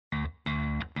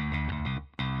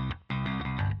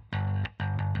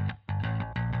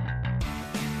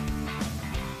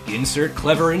Insert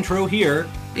clever intro here.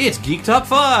 It's Geek Top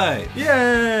 5!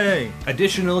 Yay!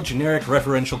 Additional generic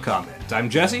referential comment. I'm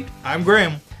Jesse. I'm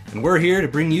Graham. And we're here to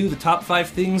bring you the top 5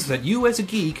 things that you as a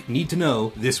geek need to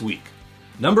know this week.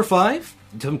 Number 5,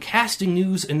 some casting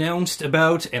news announced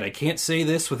about, and I can't say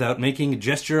this without making a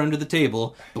gesture under the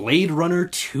table, Blade Runner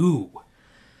 2.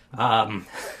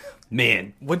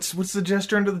 Man. What's the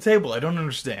gesture under the table? I don't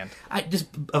understand.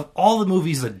 Of all the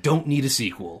movies that don't need a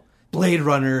sequel, Blade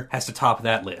Runner has to top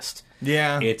that list.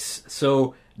 Yeah. It's,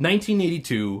 so,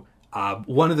 1982,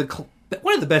 one of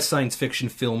the best science fiction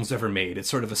films ever made. It's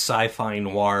sort of a sci-fi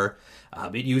noir.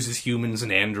 It uses humans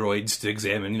and androids to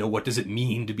examine, what does it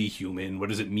mean to be human? What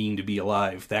does it mean to be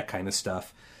alive? That kind of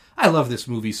stuff. I love this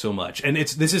movie so much. And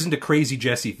this isn't a crazy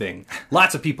Jesse thing.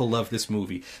 Lots of people love this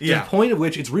movie. To the point of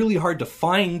which it's really hard to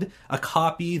find a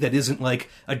copy that isn't like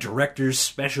a director's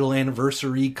special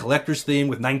anniversary collector's thing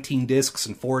with 19 discs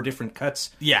and 4 different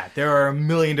cuts. Yeah, there are a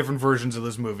million different versions of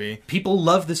this movie. People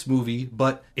love this movie,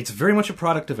 but it's very much a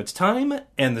product of its time,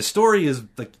 and the story is,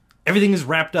 like, everything is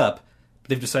wrapped up.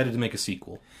 They've decided to make a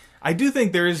sequel. I do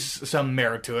think there is some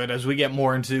merit to it as we get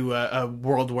more into a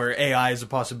world where AI is a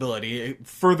possibility.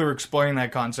 Further exploring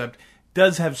that concept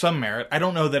does have some merit. I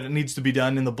don't know that it needs to be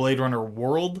done in the Blade Runner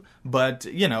world, but,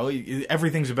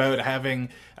 everything's about having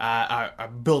a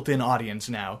built-in audience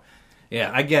now. Yeah,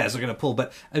 I guess they're going to pull,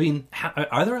 but,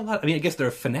 are there a lot... I guess there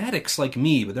are fanatics like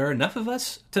me, but there are enough of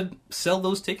us to sell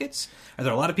those tickets? Are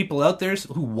there a lot of people out there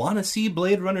who want to see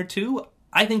Blade Runner 2?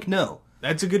 I think no.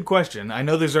 That's a good question. I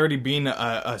know there's already been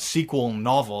a sequel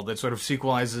novel that sort of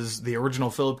sequelizes the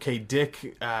original Philip K.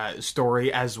 Dick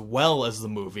story as well as the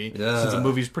movie, since the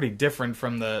movie's pretty different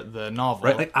from the novel.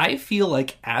 Right, like, I feel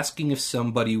like asking if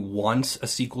somebody wants a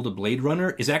sequel to Blade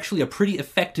Runner is actually a pretty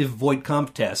effective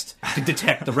Voight-Kampff test to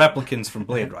detect the replicants from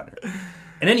Blade Runner.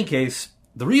 In any case...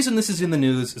 The reason this is in the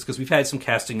news is because we've had some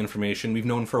casting information. We've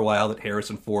known for a while that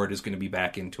Harrison Ford is going to be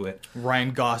back into it.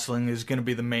 Ryan Gosling is going to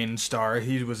be the main star.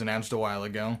 He was announced a while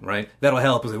ago. Right. That'll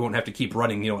help because they won't have to keep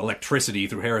running, electricity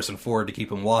through Harrison Ford to keep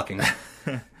him walking.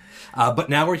 But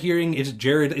now we're hearing, is it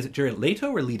Jared Leto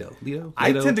or Leto? Leto?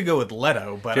 I tend to go with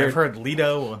Leto, but I've heard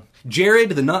Leto.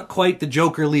 Jared, the not quite the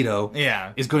Joker Leto,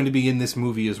 yeah, is going to be in this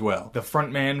movie as well. The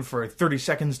frontman for 30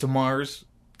 Seconds to Mars.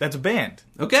 That's a band.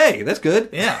 Okay, that's good.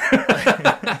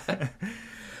 Yeah.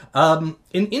 An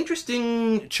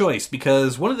interesting choice,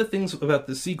 because one of the things about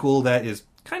the sequel that is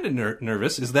kind of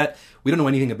nervous is that we don't know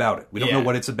anything about it. We don't know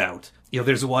what it's about.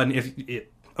 There's one...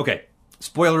 Okay,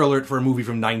 spoiler alert for a movie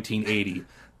from 1980.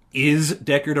 Is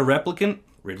Deckard a replicant?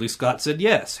 Ridley Scott said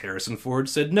yes. Harrison Ford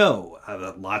said no.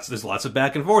 There's lots of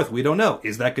back and forth. We don't know.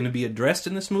 Is that going to be addressed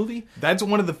in this movie? That's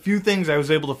one of the few things I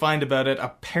was able to find about it.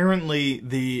 Apparently,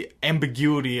 the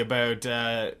ambiguity about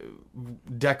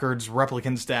Deckard's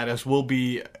replicant status will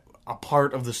be a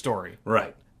part of the story.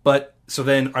 Right. But, so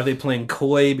then, are they playing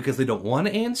coy because they don't want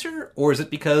to answer? Or is it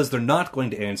because they're not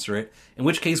going to answer it? In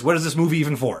which case, what is this movie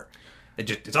even for?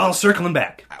 It's all circling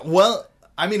back. Well...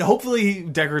 hopefully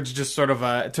Deckard's just sort of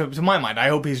to my mind, I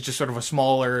hope he's just sort of a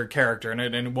smaller character in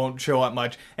it and won't show up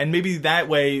much. And maybe that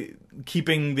way,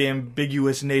 keeping the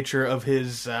ambiguous nature of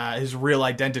his real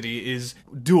identity is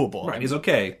doable. Right, is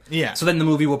okay. Yeah. So then the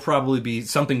movie will probably be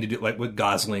something to do, like with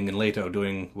Gosling and Leto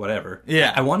doing whatever.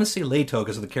 Yeah. I want to say Leto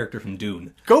because of the character from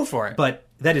Dune. Go for it. But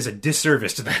that is a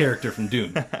disservice to the character from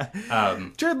Dune.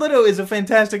 Jared Leto is a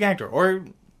fantastic actor, or...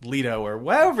 Leto, or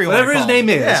whatever his name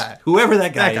is. Yeah. Whoever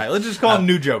that guy is. Let's just call him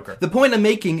New Joker. The point I'm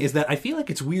making is that I feel like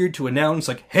it's weird to announce,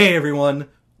 like, hey, everyone,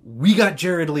 we got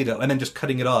Jared Leto, and then just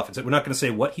cutting it off. It's like, we're not going to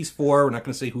say what he's for, we're not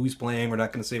going to say who he's playing, we're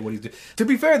not going to say what he's doing. To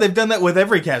be fair, they've done that with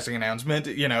every casting announcement.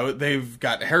 They've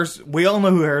got we all know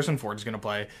who Harrison Ford's going to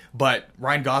play, but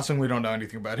Ryan Gosling, we don't know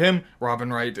anything about him.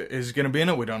 Robin Wright is going to be in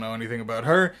it, we don't know anything about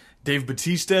her. Dave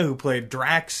Bautista, who played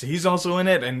Drax, he's also in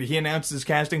it, and he announced his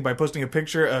casting by posting a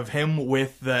picture of him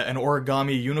with an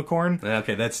origami unicorn.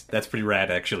 Okay, that's pretty rad,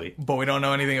 actually. But we don't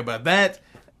know anything about that.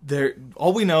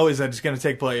 All we know is that it's going to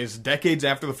take place decades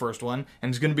after the first one, and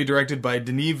it's going to be directed by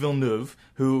Denis Villeneuve,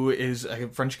 who is a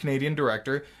French-Canadian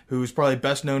director, who's probably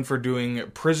best known for doing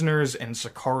Prisoners and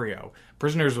Sicario.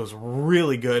 Prisoners was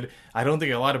really good. I don't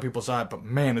think a lot of people saw it, but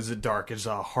man, is it dark. It's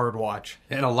a hard watch.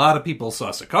 And a lot of people saw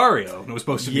Sicario, and it was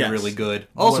supposed to be really good.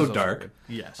 Also dark.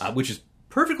 Yes. Which is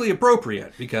perfectly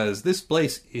appropriate, because this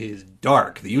place is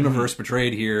dark. The universe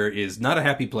portrayed here is not a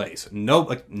happy place.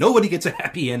 Nobody gets a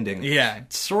happy ending. Yeah.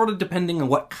 It's sort of depending on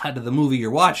what cut of the movie you're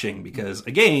watching, because,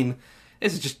 again,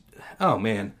 this is just... Oh,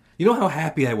 man. You know how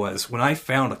happy I was when I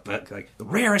found like the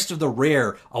rarest of the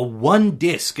rare, a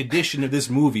 1-disc edition of this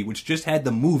movie, which just had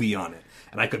the movie on it.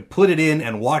 And I could put it in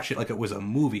and watch it like it was a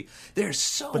movie. There's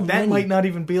so many. But that might not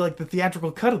even be like the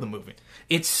theatrical cut of the movie.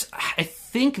 I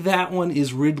think that one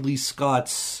is Ridley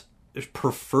Scott's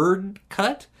preferred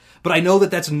cut. But I know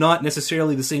that that's not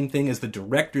necessarily the same thing as the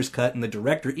director's cut, and the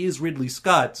director is Ridley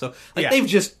Scott. So they've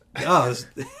just...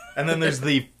 And then there's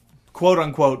the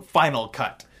quote-unquote final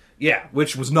cut. Yeah,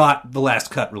 which was not the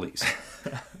last cut release.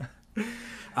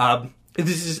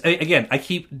 This is, again, I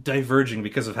keep diverging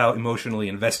because of how emotionally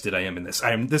invested I am in this.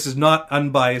 This is not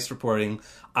unbiased reporting.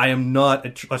 I am not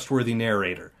a trustworthy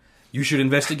narrator. You should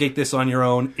investigate this on your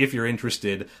own if you're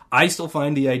interested. I still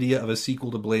find the idea of a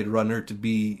sequel to Blade Runner to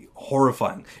be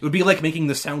horrifying. It would be like making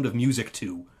The Sound of Music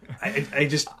 2.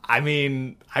 I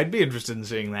mean, I'd be interested in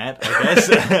seeing that, I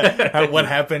guess. What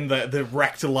happened, the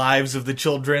wrecked lives of the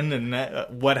children,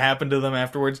 and what happened to them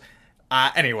afterwards.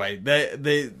 Anyway,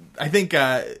 I think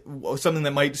something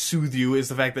that might soothe you is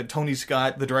the fact that Tony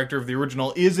Scott, the director of the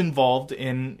original, is involved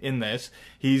in this.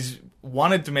 He's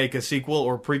wanted to make a sequel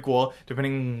or prequel,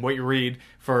 depending on what you read,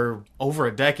 for over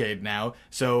a decade now.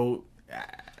 So...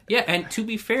 Yeah, and to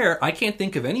be fair, I can't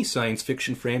think of any science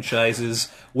fiction franchises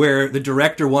where the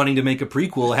director wanting to make a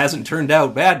prequel hasn't turned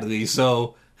out badly,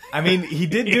 so... I mean, he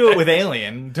did do it with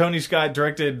Alien. Tony Scott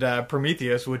directed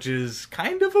Prometheus, which is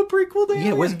kind of a prequel to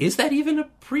Alien. Yeah, is that even a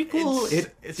prequel?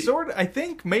 It's sort of, I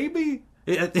think, maybe.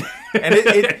 And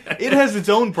it has its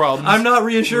own problems. I'm not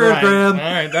reassured, right. Graham. All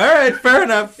right, fair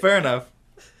enough.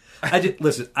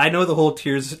 Listen, I know the whole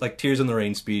Tears in the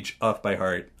Rain speech off by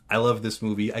heart. I love this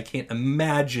movie. I can't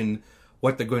imagine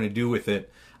what they're going to do with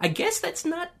it. I guess that's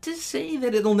not to say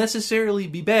that it'll necessarily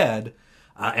be bad.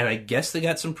 And I guess they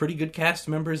got some pretty good cast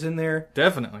members in there.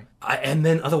 Definitely. And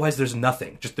then otherwise there's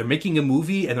nothing. Just they're making a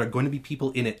movie and there are going to be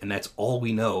people in it, and that's all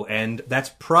we know. And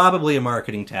that's probably a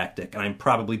marketing tactic, and I'm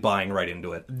probably buying right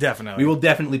into it. Definitely. We will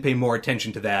definitely pay more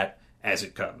attention to that as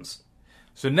it comes.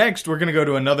 So next, we're going to go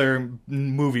to another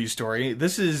movie story.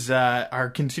 This is our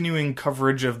continuing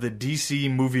coverage of the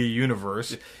DC movie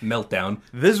universe. Meltdown.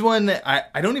 This one,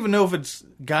 I don't even know if it's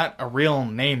got a real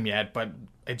name yet, but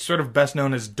it's sort of best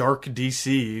known as Dark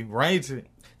DC, right?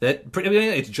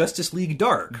 It's Justice League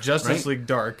Dark. Justice League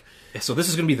Dark. So this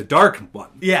is going to be the dark one.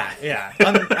 Yeah.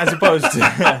 As opposed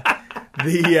to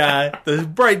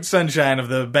the bright sunshine of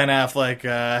the Ben Affleck,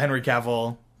 Henry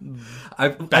Cavill.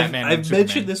 I've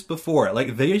mentioned this before.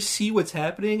 Like, they see what's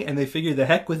happening and they figure, the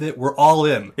heck with it, we're all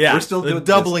in. Yeah, we're still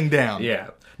doubling down. Yeah.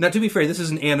 Now, to be fair, this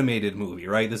is an animated movie,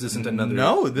 right? This isn't another...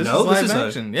 No, this is live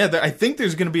action. Yeah, I think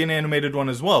there's going to be an animated one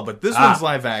as well, but this one's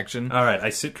live action. All right, I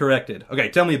sit corrected. Okay,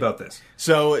 tell me about this.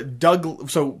 So,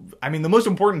 I mean, the most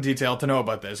important detail to know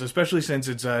about this, especially since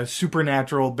it's a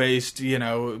supernatural-based,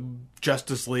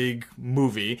 Justice League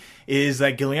movie, is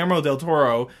that Guillermo del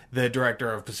Toro, the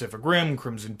director of Pacific Rim,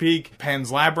 Crimson Peak,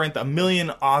 Pan's Labyrinth, a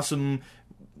million awesome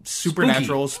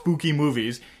supernatural spooky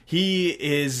movies, he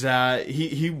is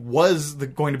he was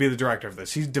going to be the director of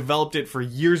this. He's developed it for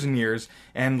years and years,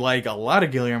 and like a lot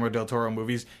of Guillermo del Toro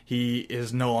movies, he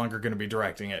is no longer going to be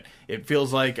directing it. It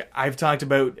feels like I've talked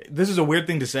about, this is a weird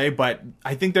thing to say, but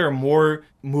I think there are more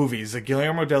movies that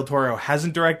Guillermo del Toro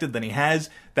hasn't directed than he has.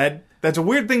 That's a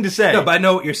weird thing to say. No, but I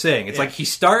know what you're saying. It's like he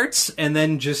starts and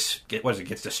then just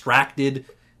gets distracted.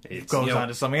 It goes on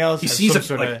to something else. He sees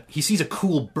a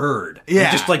cool bird. Yeah,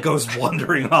 and just goes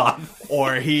wandering off,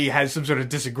 or he has some sort of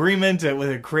disagreement with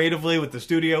it creatively with the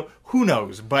studio. Who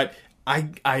knows? But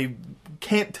I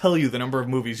can't tell you the number of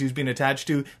movies he's been attached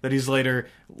to that he's later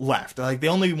left. Like, the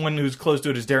only one who's close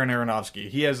to it is Darren Aronofsky.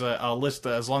 He has a list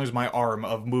as long as my arm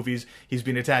of movies he's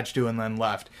been attached to and then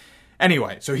left.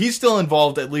 Anyway, so he's still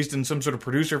involved, at least in some sort of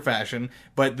producer fashion,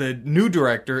 but the new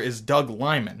director is Doug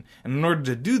Liman. And in order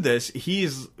to do this, he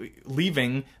is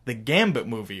leaving the Gambit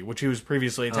movie, which he was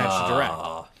previously attached to direct.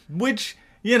 Which,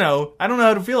 I don't know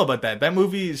how to feel about that. That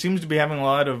movie seems to be having a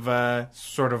lot of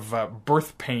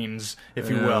birth pains, if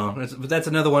you will. But that's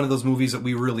another one of those movies that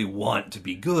we really want to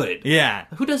be good. Yeah.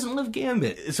 Who doesn't love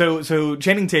Gambit? So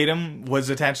Channing Tatum was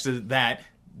attached to that.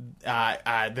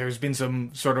 There's been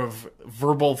some sort of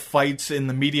verbal fights in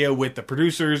the media with the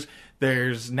producers.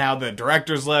 There's now the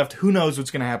directors left. Who knows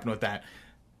what's going to happen with that?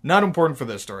 Not important for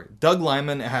this story. Doug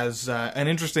Liman has an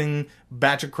interesting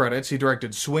batch of credits. He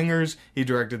directed Swingers. He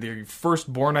directed The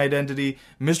First Bourne Identity,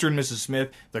 Mr. and Mrs.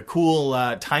 Smith, the cool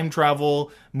time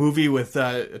travel movie with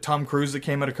Tom Cruise that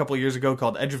came out a couple of years ago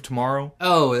called Edge of Tomorrow.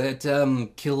 Oh, that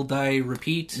Kill, Die,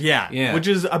 Repeat? Yeah, which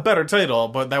is a better title,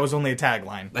 but that was only a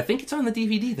tagline. I think it's on the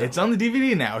DVD, though. It's on the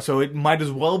DVD now, so it might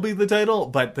as well be the title,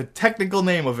 but the technical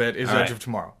name of it is Edge of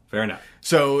Tomorrow. Fair enough.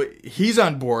 So he's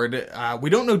on board. We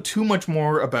don't know too much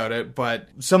more about it, but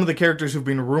some of the characters who've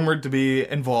been rumored to be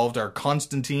involved are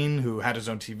Constantine, who had his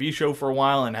own TV show for a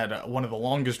while and had one of the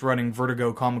longest running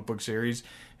Vertigo comic book series,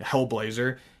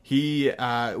 Hellblazer. He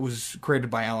was created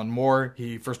by Alan Moore.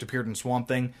 He first appeared in Swamp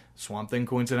Thing. Swamp Thing,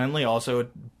 coincidentally, also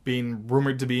being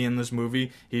rumored to be in this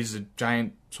movie. He's a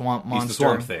giant swamp monster. He's the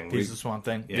Swamp Thing. He's the Swamp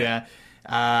Thing, Yeah.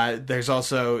 There's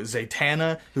also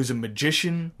Zatanna, who's a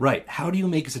magician. Right. How do you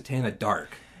make Zatanna dark?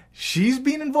 She's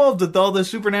been involved with all the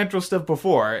supernatural stuff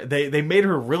before. They made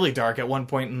her really dark at one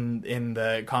point in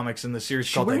the comics in the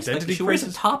series called Identity She wears a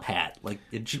Crisis. top hat.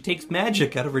 She takes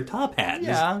magic out of her top hat.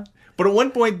 Yeah. But at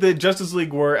one point, the Justice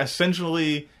League were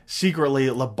essentially secretly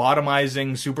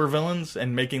lobotomizing supervillains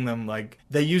and making them,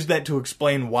 they used that to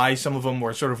explain why some of them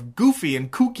were sort of goofy and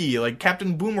kooky, like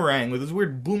Captain Boomerang with his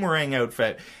weird boomerang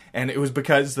outfit. And it was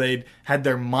because they'd had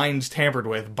their minds tampered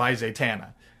with by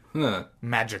Zatanna. Huh.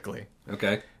 Magically.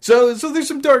 Okay. So there's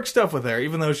some dark stuff with her,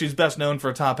 even though she's best known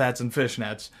for top hats and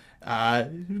fishnets.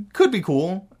 Could be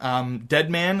cool.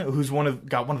 Deadman, who's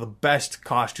got one of the best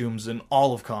costumes in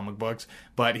all of comic books,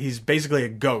 but he's basically a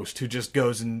ghost who just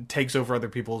goes and takes over other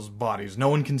people's bodies. No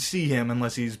one can see him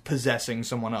unless he's possessing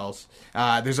someone else.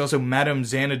 There's also Madame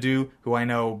Xanadu, who I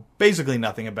know basically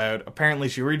nothing about. Apparently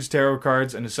she reads tarot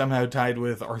cards and is somehow tied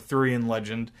with Arthurian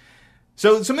legend.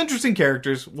 So, some interesting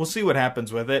characters. We'll see what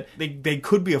happens with it. They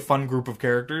could be a fun group of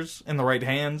characters in the right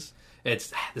hands.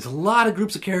 There's a lot of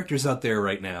groups of characters out there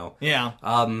right now. Yeah.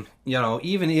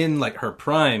 Even in her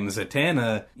prime,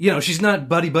 Zatanna, she's not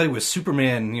buddy with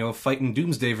Superman, fighting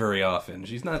Doomsday very often.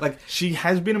 She's not She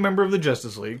has been a member of the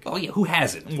Justice League. Oh yeah, who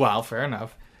hasn't? Well, fair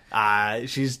enough.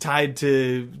 She's tied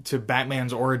to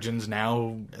Batman's origins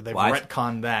now. They've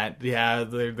retconned that. Yeah,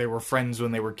 they were friends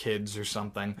when they were kids or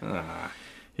something.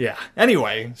 Yeah.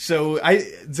 Anyway, so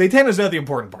Zatanna's not the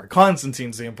important part.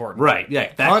 Constantine's the important part. Right,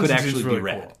 yeah. That could actually really be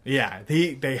rad. Cool. Yeah.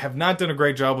 They have not done a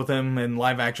great job with him in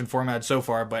live action format so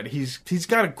far, but he's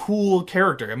got a cool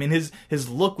character. I mean, his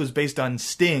look was based on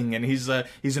Sting, and he's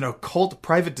an occult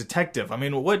private detective. I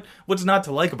mean, what's not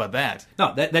to like about that?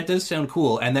 No, that does sound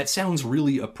cool, and that sounds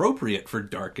really appropriate for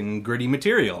dark and gritty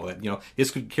material. His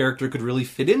character could really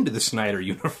fit into the Snyder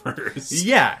universe.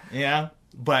 Yeah.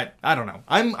 But I don't know.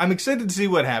 I'm excited to see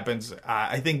what happens.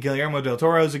 I think Guillermo del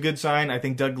Toro is a good sign. I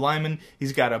think Doug Liman,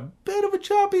 he's got a bit of a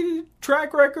choppy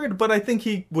track record, but I think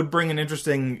he would bring an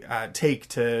interesting take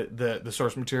to the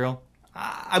source material.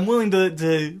 I'm willing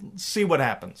to see what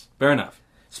happens. Fair enough.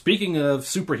 Speaking of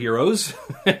superheroes,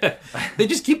 they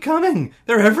just keep coming.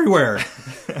 They're everywhere.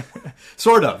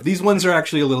 Sort of. These ones are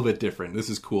actually a little bit different. This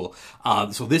is cool.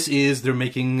 So they're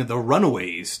making The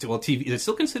Runaways. TV. Is it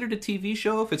still considered a TV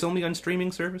show if it's only on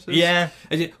streaming services? Yeah.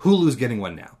 Hulu's getting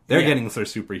one now. They're getting their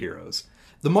superheroes.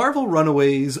 The Marvel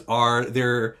Runaways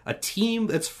they're a team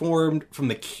that's formed from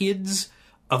the kids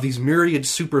of these myriad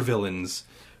supervillains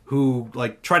who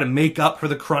try to make up for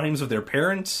the crimes of their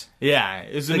parents. Yeah,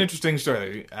 it's an interesting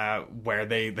story where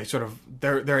they sort of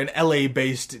they're an LA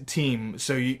based team,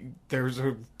 so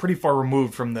they're pretty far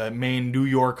removed from the main New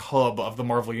York hub of the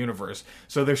Marvel universe.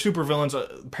 So their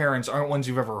supervillains' parents aren't ones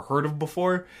you've ever heard of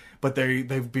before, but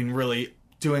they've been really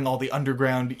doing all the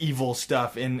underground evil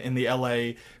stuff in the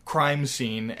LA crime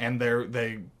scene, and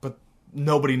but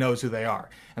nobody knows who they are.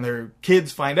 And their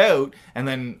kids find out and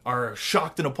then are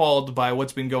shocked and appalled by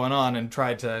what's been going on and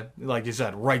try to, like you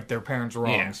said, right their parents'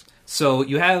 wrongs. Yeah. So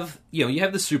you have the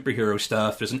superhero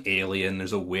stuff. There's an alien,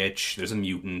 there's a witch, there's a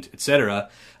mutant, etc.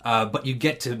 But you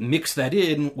get to mix that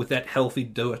in with that healthy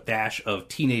dash of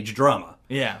teenage drama.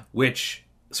 Yeah. Which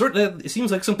it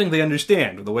seems like something they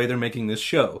understand, the way they're making this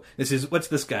show. What's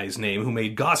this guy's name who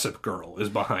made Gossip Girl is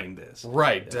behind this.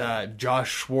 Right. Josh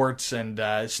Schwartz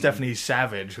and Stephanie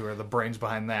Savage, who are the brains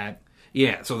behind that.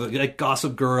 Yeah, so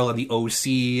Gossip Girl and the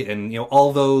OC and,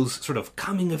 all those sort of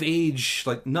coming-of-age,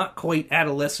 not quite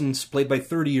adolescents played by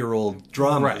 30-year-old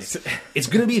dramas. Right. It's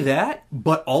going to be that,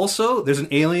 but also there's an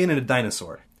alien and a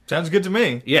dinosaur. Sounds good to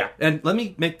me. Yeah, and let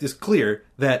me make this clear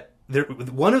that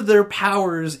one of their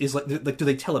powers is do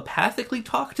they telepathically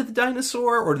talk to the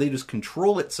dinosaur, or do they just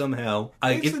control it somehow?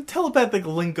 It's a telepathic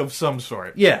link of some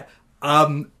sort. Yeah.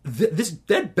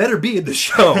 That better be in the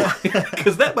show,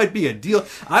 because that might be a deal.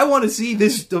 I want to see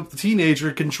this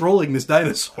teenager controlling this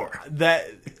dinosaur.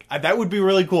 That would be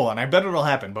really cool, and I bet it'll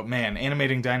happen. But man,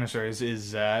 animating dinosaurs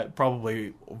is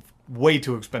probably way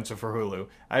too expensive for Hulu.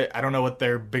 I don't know what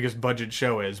their biggest budget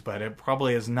show is, but it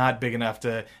probably is not big enough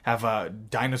to have a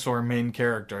dinosaur main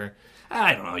character.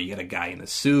 I don't know. You got a guy in a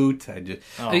suit.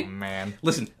 Man.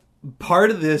 Listen,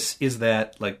 part of this is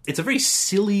that it's a very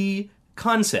silly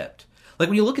concept. Like,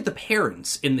 when you look at the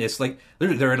parents in this, like,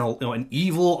 they're in an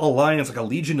evil alliance, like a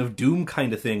Legion of Doom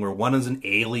kind of thing, where one is an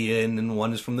alien and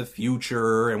one is from the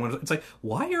future, and it's like,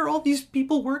 why are all these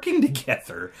people working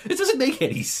together? It doesn't make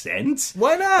any sense.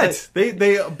 Why not?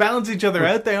 They balance each other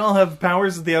out. They all have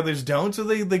powers that the others don't, so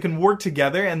they can work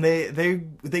together, and they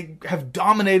have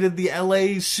dominated the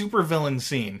LA supervillain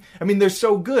scene. I mean, they're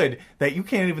so good that you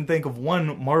can't even think of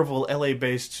one Marvel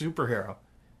LA-based superhero.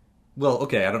 Well,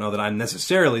 okay, I don't know that I'm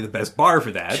necessarily the best bar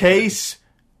for that. Case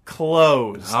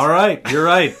closed. All right, you're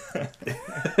right.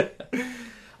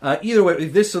 Either way,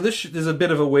 this is a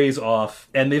bit of a ways off,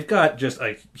 and they've got just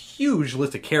a huge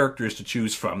list of characters to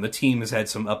choose from. The team has had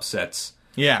some upsets.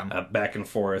 Yeah. Back and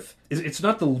forth. It's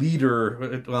not the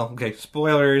leader. Well, okay,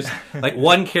 spoilers. Like,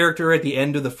 one character at the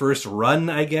end of the first run,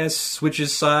 I guess,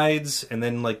 switches sides and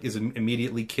then, like, is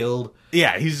immediately killed.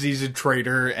 Yeah, he's a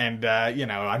traitor, and,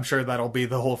 I'm sure that'll be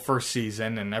the whole first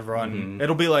season, and everyone...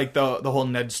 It'll be like the whole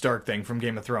Ned Stark thing from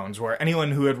Game of Thrones, where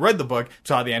anyone who had read the book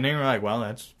saw the ending and were like, well,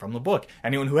 that's from the book.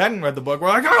 Anyone who hadn't read the book were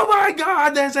like, oh my god,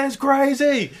 this is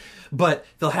crazy! But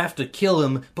they'll have to kill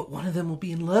him, but one of them will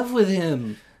be in love with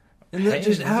him. And that's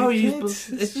just how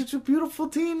it's such a beautiful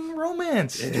teen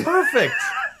romance. It's perfect.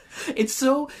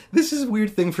 This is a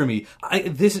weird thing for me.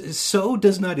 This so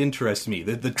does not interest me,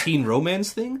 the teen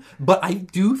romance thing, but I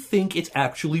do think it's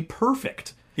actually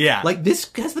perfect. Yeah. Like,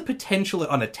 this has the potential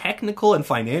on a technical and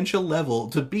financial level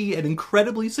to be an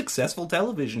incredibly successful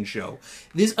television show.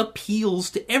 This appeals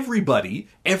to everybody.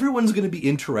 Everyone's going to be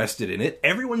interested in it.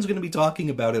 Everyone's going to be talking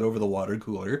about it over the water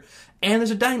cooler. And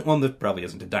there's there probably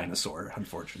isn't a dinosaur,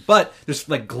 unfortunately. But there's,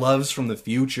 like, gloves from the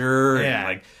future. Yeah.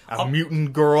 And, like, a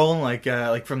mutant girl, like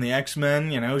from the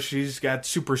X-Men, she's got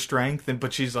super strength,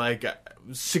 but she's, like,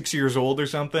 6 years old or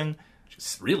something.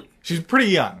 Really? She's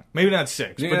pretty young. Maybe not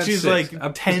 6, but she's 6.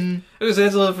 Like 10. It was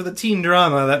for the teen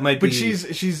drama, that might be.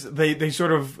 But they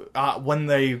sort of, when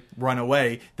they run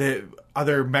away, the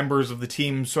other members of the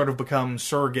team sort of become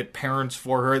surrogate parents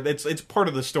for her. It's part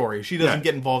of the story. She doesn't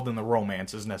get involved in the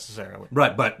romances necessarily.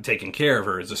 Right, but taking care of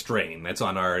her is a strain. That's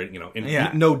on our,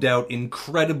 no doubt,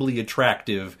 incredibly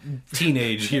attractive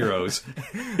teenage heroes.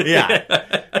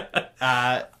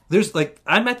 Yeah. There's, like,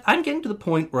 I'm getting to the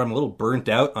point where I'm a little burnt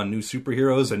out on new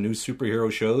superheroes and new superhero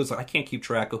shows. I can't keep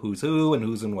track of who's who and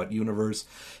who's in what universe.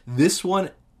 This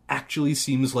one actually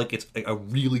seems like it's a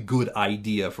really good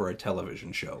idea for a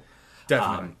television show.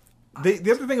 Definitely.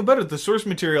 The other thing about it, the source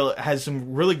material has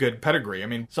some really good pedigree. I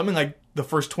mean, something like the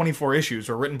first 24 issues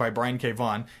were written by Brian K.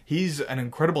 Vaughan. He's an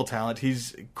incredible talent.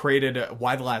 He's created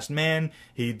Why the Last Man.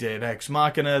 He did Ex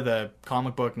Machina, the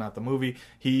comic book, not the movie.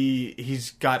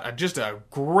 He's got just a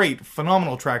great,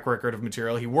 phenomenal track record of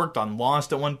material. He worked on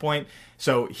Lost at one point,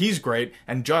 so he's great.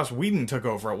 And Joss Whedon took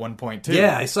over at one point, too.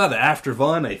 Yeah, I saw that after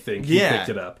Vaughan, I think. He picked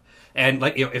it up. And,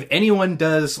 like, if anyone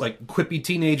does, like, quippy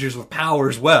teenagers with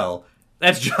powers well...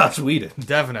 That's Joss Whedon.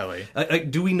 Definitely.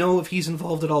 Do we know if he's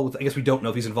involved at all with... I guess we don't know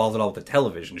if he's involved at all with the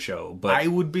television show, but... I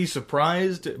would be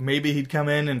surprised. Maybe he'd come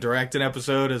in and direct an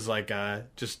episode as, like,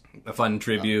 just... a fun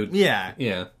tribute. Yeah.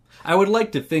 Yeah. I would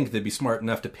like to think they'd be smart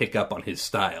enough to pick up on his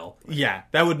style. Yeah,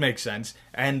 that would make sense.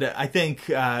 And I think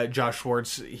Josh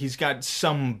Schwartz, he's got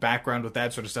some background with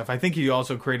that sort of stuff. I think he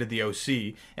also created the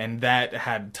OC, and that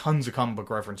had tons of comic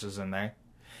book references in there.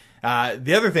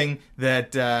 The other thing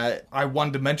that I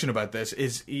wanted to mention about this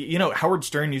is, Howard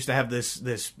Stern used to have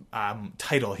this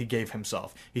title he gave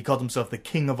himself. He called himself the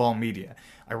King of All Media.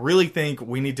 I really think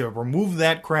we need to remove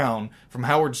that crown from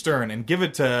Howard Stern and give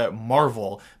it to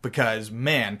Marvel because,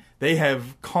 man, they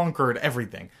have conquered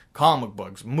everything. Comic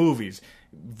books, movies,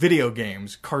 video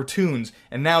games, cartoons,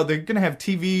 and now they're going to have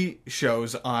TV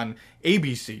shows on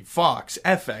ABC, Fox,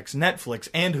 FX, Netflix,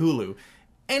 and Hulu.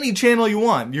 Any channel you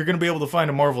want, you're going to be able to find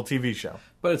a Marvel TV show.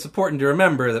 But it's important to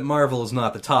remember that Marvel is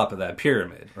not the top of that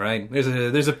pyramid, right?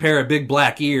 There's a pair of big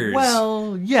black ears.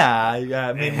 Well, yeah.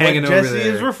 I mean, hanging what over Jesse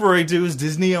there. is referring to is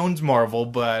Disney owns Marvel,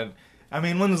 but... I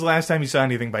mean, when was the last time you saw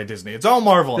anything by Disney? It's all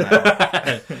Marvel now.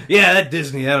 Yeah, that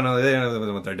Disney, I don't know. They don't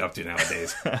know what they're up to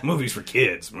nowadays. Movies for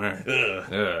kids.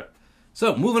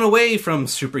 So, moving away from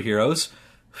superheroes,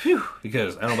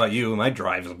 because I don't know about you, my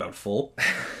drive is about full.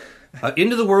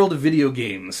 Into the world of video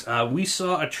games. We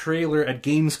saw a trailer at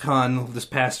Gamescom this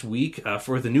past week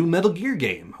for the new Metal Gear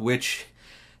game, which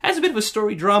has a bit of a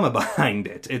story drama behind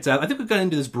it. It's I think we've got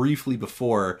into this briefly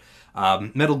before.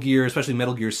 Metal Gear, especially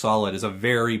Metal Gear Solid, is a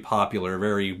very popular,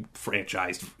 very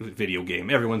franchised video game.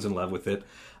 Everyone's in love with it.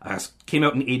 Came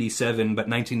out in 87, but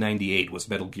 1998 was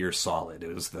Metal Gear Solid.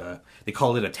 It was they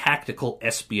called it a tactical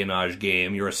espionage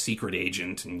game. You're a secret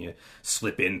agent, and you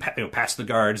slip in, past the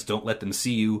guards, don't let them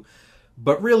see you.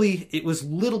 But really, it was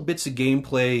little bits of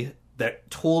gameplay that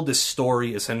told this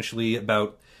story essentially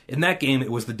about, in that game,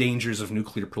 it was the dangers of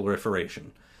nuclear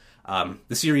proliferation.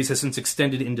 The series has since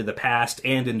extended into the past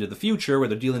and into the future, where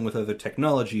they're dealing with other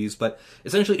technologies, but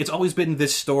essentially it's always been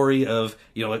this story of,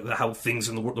 like how things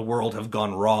in the world have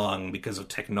gone wrong because of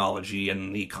technology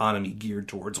and the economy geared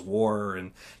towards war,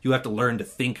 and you have to learn to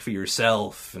think for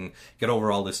yourself and get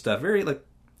over all this stuff. Very,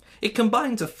 it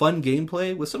combines a fun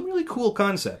gameplay with some really cool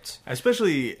concepts.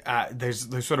 Especially, there's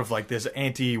sort of like this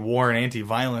anti-war and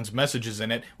anti-violence messages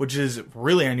in it, which is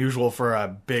really unusual for a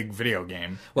big video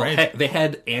game. Well, right? They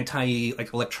had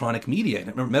electronic media.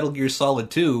 Remember Metal Gear Solid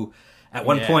 2? At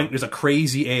one point, there's a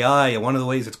crazy AI, and one of the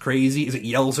ways it's crazy is it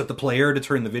yells at the player to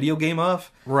turn the video game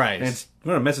off. Right. And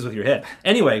it messes with your head.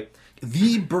 Anyway,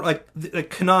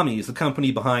 Konami is the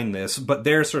company behind this, but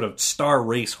their sort of star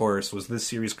racehorse was this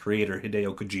series creator,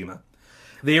 Hideo Kojima.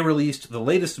 They released the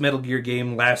latest Metal Gear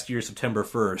game last year, September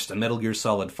 1st, a Metal Gear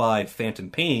Solid 5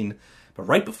 Phantom Pain, but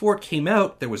right before it came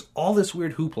out, there was all this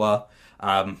weird hoopla.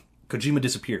 Kojima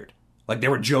disappeared.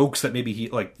 There were jokes that maybe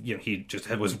he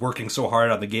just was working so hard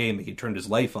on the game that he turned his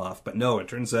life off, but no, it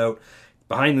turns out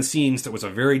behind the scenes there was a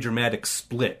very dramatic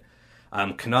split.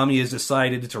 Konami has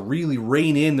decided to really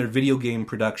rein in their video game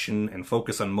production and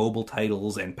focus on mobile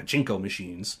titles and pachinko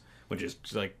machines, which is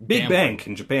like big bank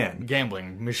in Japan.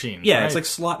 Gambling machines. Yeah, right? It's like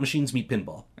slot machines meet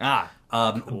pinball.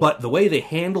 Cool. But the way they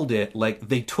handled it,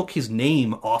 they took his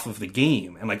name off of the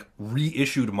game and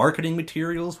reissued marketing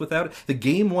materials without it. The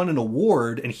game won an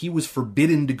award, and he was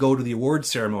forbidden to go to the award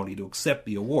ceremony to accept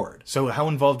the award. So how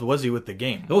involved was he with the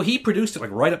game? Oh, he produced it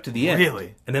right up to the end.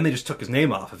 Really? And then they just took his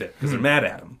name off of it because they're mad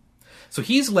at him. So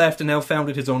he's left and now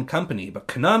founded his own company, but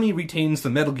Konami retains the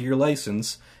Metal Gear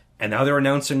license, and now they're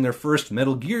announcing their first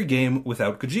Metal Gear game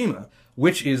without Kojima,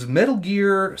 which is Metal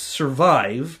Gear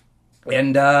Survive,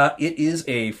 and it is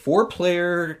a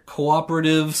 4-player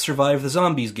cooperative Survive the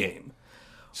Zombies game.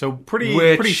 So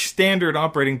pretty standard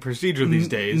operating procedure these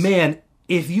days. Man,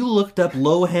 if you looked up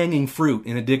low-hanging fruit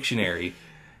in a dictionary,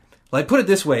 put it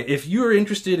this way, if you're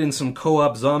interested in some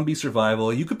co-op zombie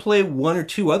survival, you could play one or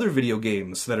two other video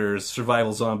games that are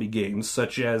survival zombie games,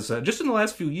 such as, just in the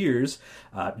last few years,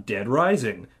 Dead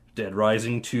Rising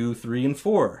 2, 3, and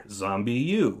 4, Zombie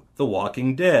U, The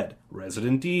Walking Dead,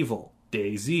 Resident Evil,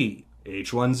 DayZ,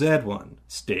 H1Z1,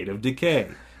 State of Decay,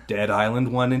 Dead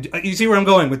Island 1 and 2. You see where I'm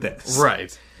going with this?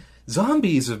 Right.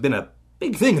 Zombies have been a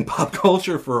big thing in pop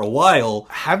culture for a while.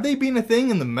 Have they been a thing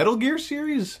in the Metal Gear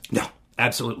series? No.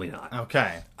 Absolutely not.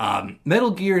 Okay. Metal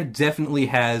Gear definitely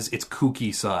has its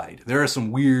kooky side. There are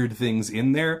some weird things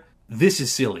in there. This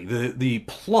is silly. The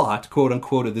plot,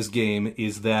 quote-unquote, of this game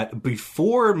is that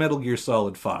before Metal Gear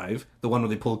Solid 5, the one where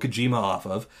they pull Kojima off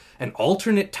of, an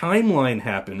alternate timeline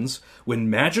happens when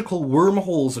magical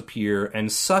wormholes appear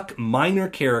and suck minor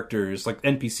characters, like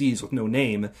NPCs with no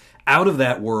name, out of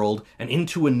that world and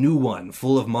into a new one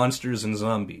full of monsters and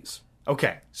zombies.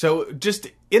 Okay, so just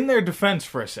in their defense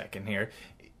for a second here,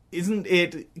 isn't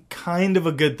it kind of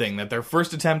a good thing that their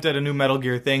first attempt at a new Metal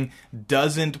Gear thing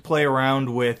doesn't play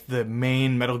around with the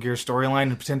main Metal Gear storyline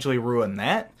and potentially ruin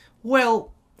that?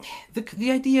 Well,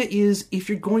 the idea is if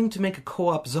you're going to make a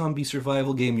co-op zombie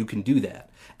survival game, you can do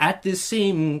that. At this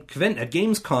same event, at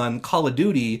Gamescom, Call of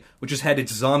Duty, which has had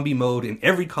its zombie mode in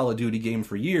every Call of Duty game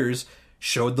for years,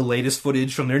 showed the latest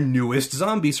footage from their newest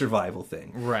zombie survival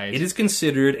thing. Right. It is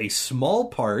considered a small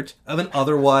part of an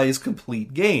otherwise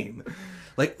complete game.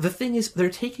 The thing is, they're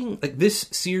taking, this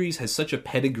series has such a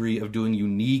pedigree of doing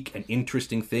unique and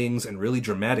interesting things and really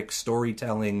dramatic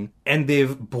storytelling, and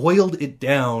they've boiled it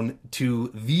down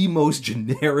to the most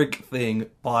generic thing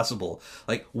possible.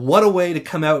 What a way to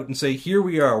come out and say, here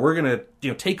we are, we're gonna,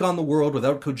 take on the world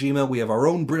without Kojima, we have our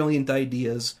own brilliant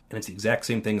ideas, and it's the exact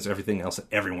same thing as everything else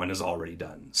that everyone has already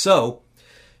done. So,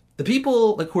 the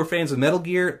people, who are fans of Metal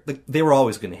Gear, they were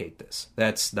always gonna hate this.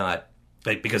 That's not...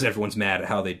 because everyone's mad at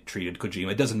how they treated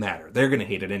Kojima. It doesn't matter. They're going to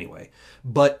hate it anyway.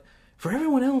 But for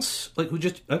everyone else, who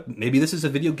just, maybe this is a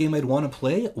video game I'd want to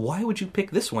play, why would you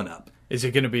pick this one up? Is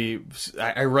it going to be...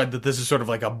 I read that this is sort of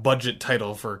like a budget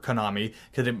title for Konami.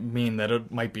 Could it mean that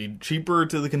it might be cheaper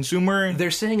to the consumer?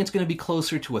 They're saying it's going to be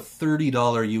closer to a $30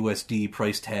 USD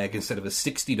price tag instead of a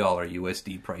 $60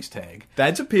 USD price tag.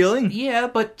 That's appealing. Yeah,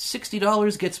 but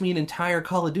 $60 gets me an entire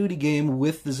Call of Duty game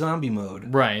with the zombie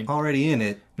mode. Right. Already in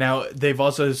it. Now, they've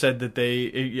also said that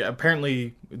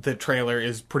apparently the trailer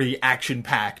is pretty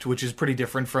action-packed, which is pretty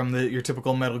different from your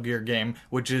typical Metal Gear game,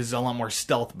 which is a lot more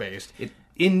stealth-based.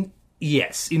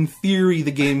 Yes, in theory, the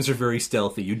games are very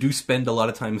stealthy. You do spend a lot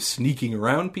of time sneaking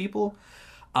around people.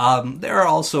 There are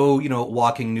also,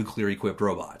 walking nuclear-equipped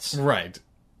robots. Right.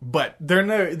 But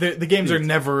the games are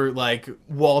never like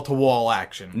wall-to-wall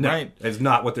action, right? It's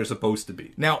not what they're supposed to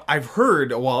be. Now, I've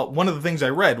heard, one of the things I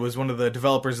read was one of the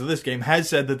developers of this game has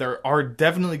said that there are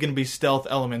definitely going to be stealth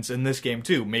elements in this game,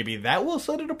 too. Maybe that will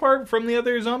set it apart from the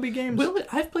other zombie games? Well,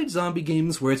 I've played zombie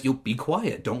games where you'll be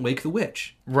quiet, don't wake the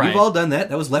witch. Right. We've all done that.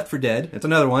 That was Left 4 Dead. It's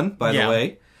another one, by the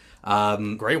way.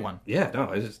 Great one. Yeah,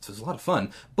 no, it was a lot of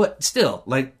fun. But still,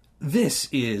 like, this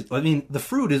is, the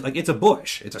fruit is, like, it's a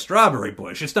bush. It's a strawberry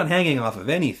bush. It's not hanging off of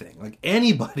anything. Like,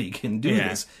 anybody can do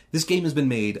this. This game has been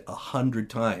made 100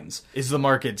 times. Is the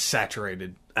market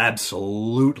saturated?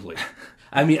 Absolutely.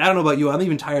 I don't know about you, I'm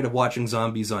even tired of watching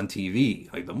zombies on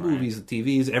TV. Like, the movies, the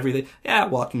TVs, everything. Yeah,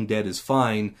 Walking Dead is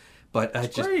fine,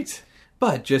 but Great.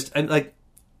 But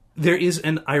there is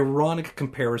an ironic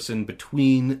comparison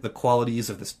between the qualities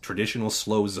of this traditional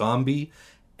slow zombie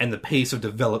and the pace of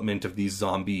development of these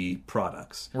zombie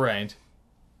products. Right.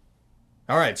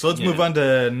 All right, so let's move on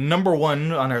to number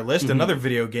 1 on our list, another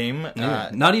video game.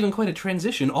 Not even quite a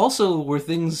transition. Also, where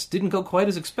things didn't go quite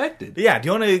as expected. Yeah, do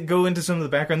you want to go into some of the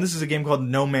background? This is a game called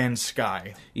No Man's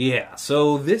Sky. Yeah,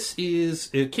 so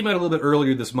it came out a little bit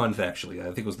earlier this month, actually. I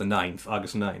think it was the 9th,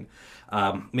 August 9th.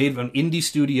 Made an indie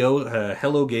studio,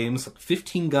 Hello Games,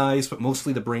 15 guys, but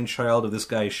mostly the brainchild of this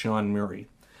guy, Sean Murray.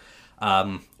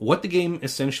 What the game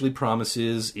essentially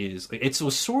promises is, it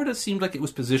sort of seemed like it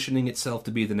was positioning itself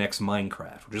to be the next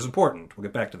Minecraft, which is important. We'll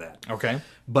get back to that. Okay.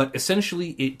 But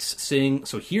essentially it's saying,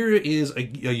 so here is a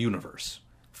universe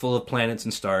full of planets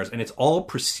and stars, and it's all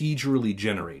procedurally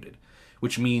generated,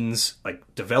 which means,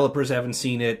 like, developers haven't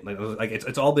seen it. Like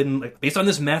it's all been, like, based on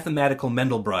this mathematical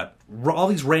Mendelbrot. All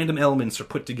these random elements are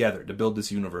put together to build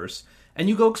this universe, and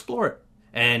you go explore it.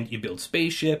 And you build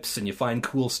spaceships, and you find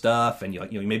cool stuff, and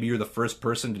maybe you're the first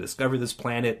person to discover this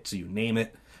planet, so you name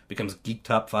it. Becomes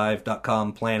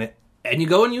GeekTop5.com planet, and you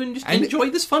go and you just enjoy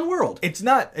this fun world. It's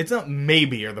not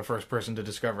maybe you're the first person to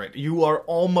discover it. You are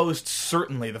almost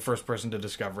certainly the first person to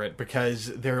discover it, because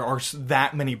there are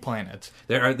that many planets.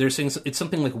 They're saying it's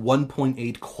something like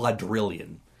 1.8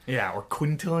 quadrillion. Yeah, or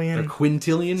quintillion. Or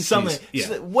quintillion? Something. Yeah.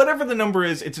 So whatever the number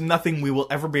is, it's nothing we will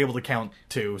ever be able to count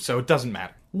to, so it doesn't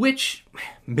matter. Which,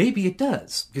 maybe it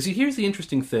does. Because here's the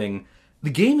interesting thing.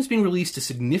 The game is being released to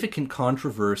significant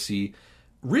controversy,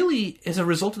 really as a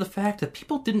result of the fact that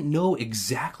people didn't know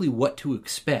exactly what to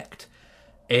expect.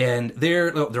 And there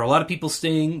are a lot of people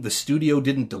saying the studio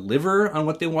didn't deliver on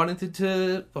what they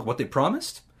what they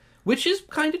promised. Which is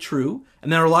kind of true.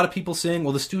 And there are a lot of people saying,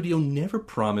 well, the studio never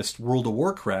promised World of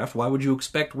Warcraft. Why would you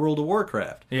expect World of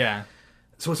Warcraft? Yeah.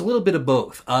 So it's a little bit of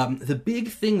both. The big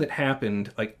thing that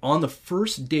happened, like, on the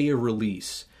first day of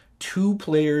release, 2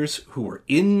 players who were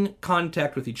in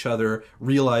contact with each other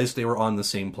realized they were on the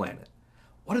same planet.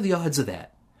 What are the odds of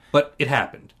that? But it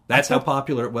happened. That's how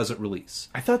popular it was at release.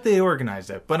 I thought they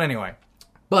organized it, but anyway.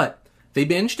 But they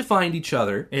managed to find each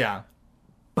other. Yeah.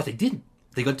 But they didn't.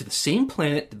 They got to the same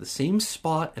planet, to the same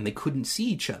spot, and they couldn't see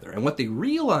each other. And what they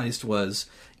realized was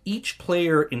each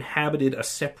player inhabited a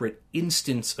separate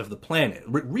instance of the planet.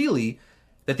 Really,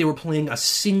 that they were playing a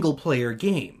single-player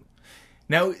game.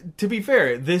 Now, to be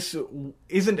fair, this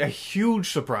isn't a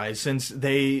huge surprise, since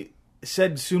they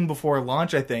said soon before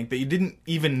launch, I think, that you didn't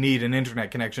even need an internet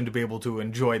connection to be able to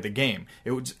enjoy the game.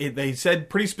 They said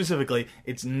pretty specifically,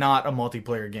 it's not a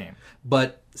multiplayer game.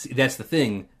 But see, that's the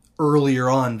thing. Earlier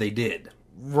on, they did.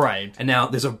 Right. And now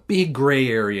there's a big gray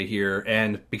area here,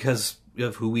 and because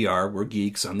of who we are, we're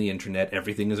geeks on the internet,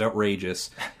 everything is outrageous.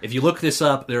 If you look this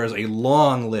up, there is a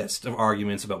long list of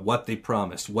arguments about what they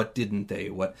promised, what didn't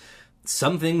they,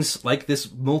 some things like this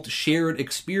shared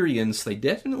experience they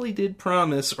definitely did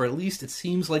promise, or at least it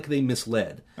seems like they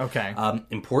misled. Okay.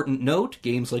 Important note,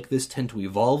 games like this tend to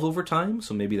evolve over time,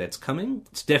 so maybe that's coming.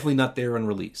 It's definitely not there on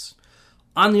release.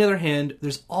 On the other hand,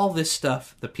 there's all this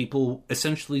stuff that people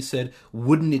essentially said,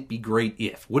 wouldn't it be great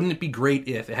if? Wouldn't it be great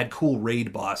if it had cool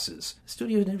raid bosses? The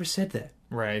studio never said that.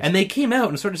 Right. And they came out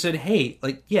and sort of said, hey,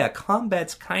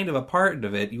 combat's kind of a part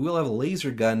of it. You will have a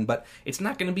laser gun, but it's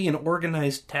not going to be an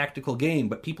organized tactical game.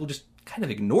 But people just kind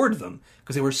of ignored them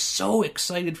because they were so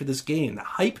excited for this game. The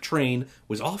hype train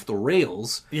was off the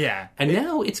rails. Yeah. And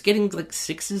now it's getting like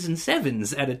 6s and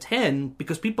 7s out of 10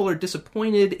 because people are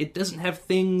disappointed it doesn't have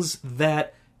things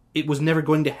that it was never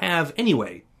going to have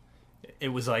anyway. It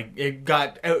was like,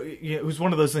 it was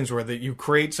one of those things where that you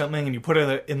create something and you put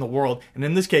it in the world, and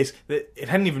in this case, it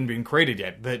hadn't even been created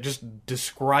yet. That just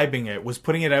describing it was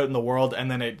putting it out in the world, and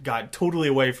then it got totally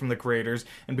away from the creators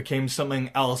and became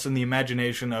something else in the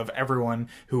imagination of everyone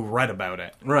who read about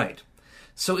it. Right.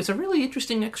 So it's a really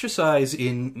interesting exercise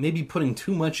in maybe putting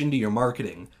too much into your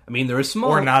marketing. I mean, there is small...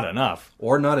 Or not enough.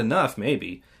 Or not enough,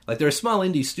 maybe. Like, they're a small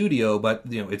indie studio, but,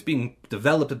 it's being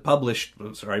developed and published by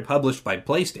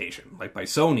PlayStation, like by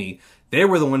Sony. They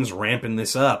were the ones ramping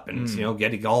this up and,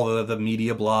 getting all the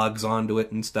media blogs onto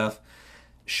it and stuff.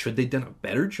 Should they done a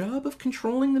better job of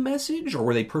controlling the message, or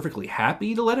were they perfectly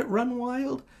happy to let it run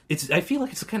wild? I feel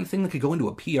like it's the kind of thing that could go into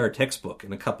a PR textbook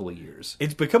in a couple of years.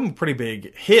 It's become a pretty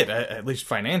big hit, at least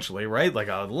financially, right? Like,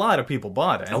 a lot of people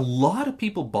bought it. A lot of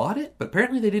people bought it, but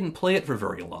apparently they didn't play it for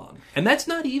very long. And that's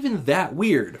not even that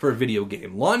weird for a video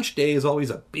game. Launch day is always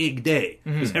a big day,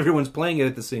 because everyone's playing it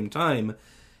at the same time.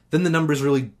 Then the numbers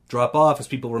really drop off as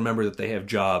people remember that they have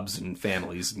jobs and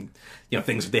families and,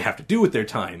 things that they have to do with their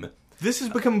time. This has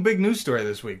become a big news story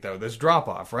this week, though, this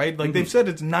drop-off, right? Like, they've said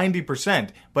it's 90%,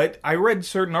 but I read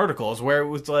certain articles where it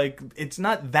was like, it's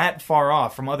not that far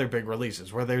off from other big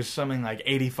releases, where there's something like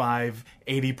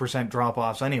 80%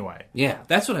 drop-offs anyway. Yeah,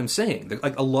 that's what I'm saying.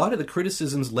 Like, a lot of the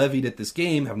criticisms levied at this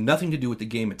game have nothing to do with the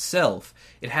game itself.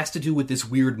 It has to do with this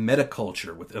weird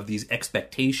metaculture of these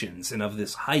expectations and of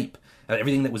this hype,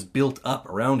 everything that was built up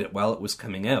around it while it was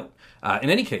coming out.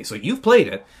 In any case, so you've played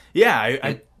it.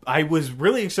 Yeah, I was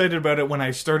really excited about it when I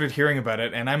started hearing about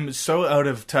it, and I'm so out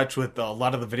of touch with a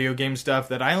lot of the video game stuff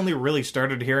that I only really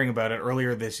started hearing about it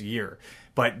earlier this year.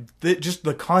 But just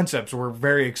the concepts were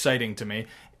very exciting to me,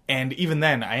 and even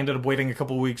then, I ended up waiting a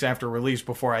couple weeks after release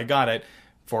before I got it,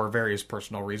 for various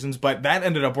personal reasons, but that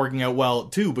ended up working out well,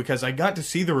 too, because I got to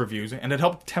see the reviews, and it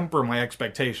helped temper my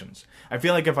expectations. I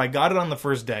feel like if I got it on the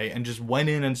first day and just went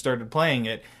in and started playing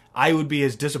it, I would be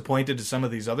as disappointed as some of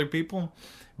these other people,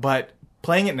 but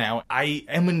playing it now, I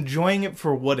am enjoying it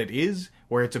for what it is,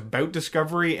 where it's about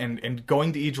discovery and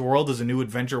going to each world is a new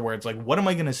adventure where it's like, what am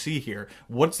I going to see here?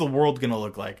 What's the world going to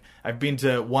look like? I've been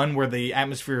to one where the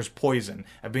atmosphere is poison.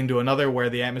 I've been to another where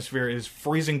the atmosphere is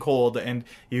freezing cold and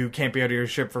you can't be out of your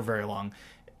ship for very long.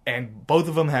 And both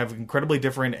of them have incredibly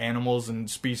different animals and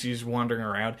species wandering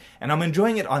around, and I'm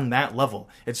enjoying it on that level.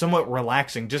 It's somewhat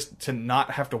relaxing just to not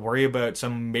have to worry about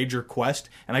some major quest,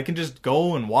 and I can just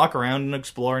go and walk around and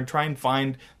explore and try and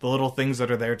find the little things that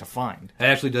are there to find. It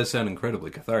actually does sound incredibly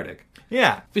cathartic.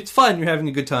 Yeah. If it's fun, you're having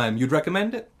a good time, you'd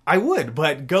recommend it? I would,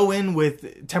 but go in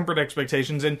with tempered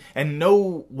expectations and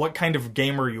know what kind of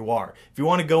gamer you are. If you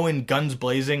want to go in guns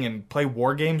blazing and play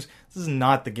war games, this is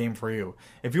not the game for you.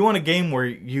 If you want a game where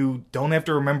you don't have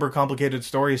to remember complicated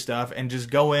story stuff and just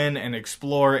go in and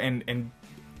explore and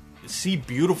see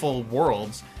beautiful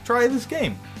worlds, try this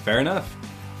game. Fair enough.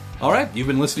 All right, you've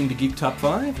been listening to Geek Top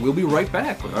 5. We'll be right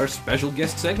back with our special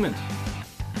guest segment.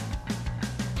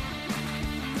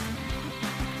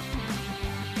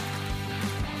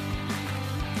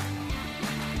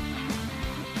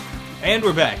 And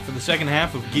we're back for the second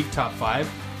half of Geek Top 5.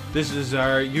 This is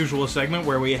our usual segment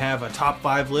where we have a top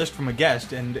 5 list from a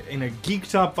guest, and in a Geek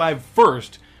Top 5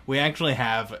 first, we actually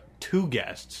have 2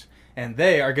 guests. And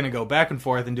they are going to go back and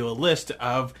forth and do a list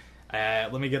of,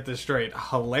 let me get this straight,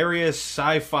 hilarious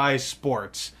sci-fi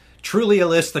sports. Truly a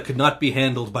list that could not be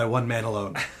handled by one man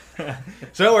alone.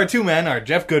 So our 2 men are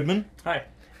Jeff Goodman. Hi.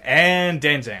 And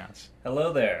Dan Zayans.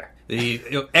 Hello there.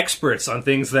 The experts on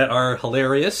things that are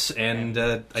hilarious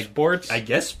and sports. I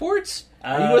guess sports?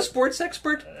 Are you a sports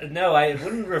expert? No, I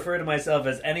wouldn't refer to myself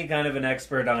as any kind of an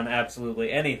expert on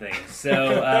absolutely anything.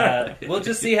 So we'll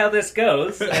just see how this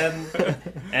goes,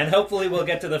 and hopefully we'll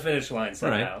get to the finish line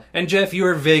somehow. Right. And Jeff, you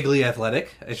are vaguely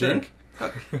athletic, I think.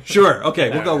 Sure. Okay,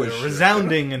 we'll go with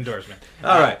resounding endorsement.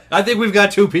 All right. I think we've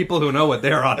got 2 people who know what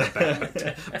they're on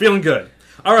about. Feeling good.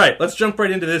 All right, let's jump right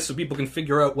into this so people can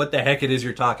figure out what the heck it is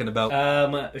you're talking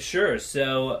about. Sure.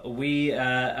 So we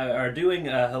are doing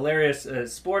hilarious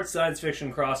sports science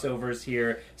fiction crossovers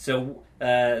here. So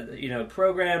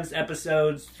programs,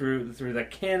 episodes through the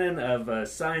canon of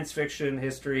science fiction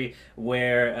history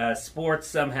where sports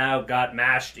somehow got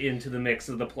mashed into the mix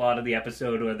of the plot of the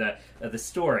episode or the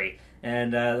story.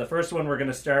 And the first one we're going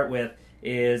to start with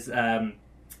is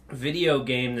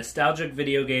nostalgic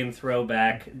video game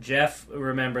throwback. Jeff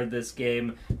remembered this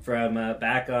game from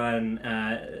back on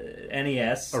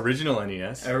NES. Original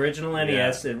NES.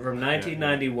 And from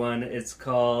 1991. It's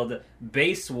called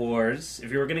Base Wars.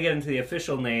 If you were going to get into the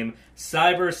official name,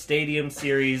 Cyber Stadium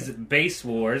Series Base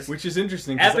Wars. Which is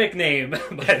interesting. Epic name,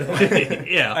 by the way.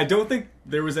 Yeah. I don't think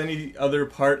there was any other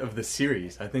part of the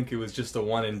series. I think it was just a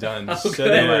one and done. Oh, so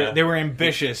good. They were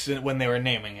ambitious when they were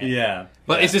naming it. Yeah.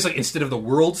 But is this like, instead of the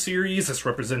World Series, this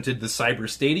represented the Cyber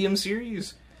Stadium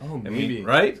Series? Oh, maybe.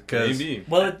 Right? Maybe.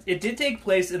 Well, it did take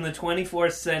place in the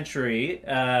 24th century,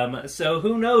 so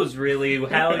who knows, really,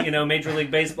 how, Major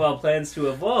League Baseball plans to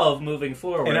evolve moving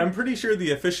forward. And I'm pretty sure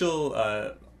the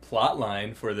official plot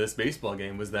line for this baseball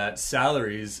game was that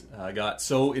salaries got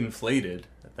so inflated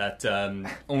that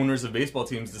owners of baseball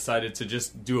teams decided to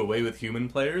just do away with human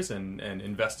players and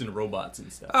invest in robots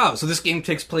and stuff. Oh, so this game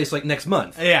takes place like next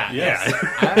month. Yeah, Yes.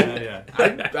 yeah.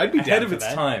 I'd be Ahead down of for its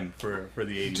that. time for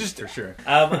the 80s, for sure.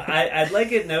 I'd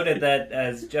like it noted that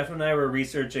as Jeff and I were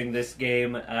researching this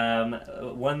game,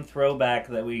 one throwback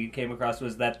that we came across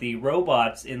was that the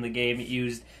robots in the game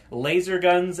used laser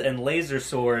guns and laser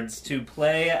swords to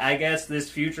play, I guess, this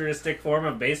futuristic form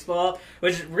of baseball.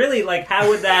 Which really, like, how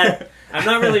would that? I'm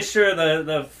not really sure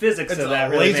the physics It's of a that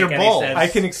really laser make ball. any sense. I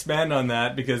can expand on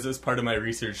that because as part of my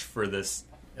research for this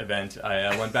event,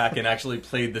 I went back and actually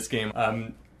played this game.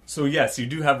 So yes, you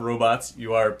do have robots.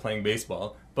 You are playing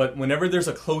baseball, but whenever there's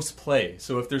a close play,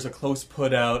 so if there's a close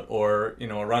put out or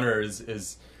a runner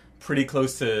is pretty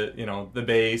close to the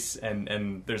base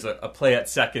and there's a play at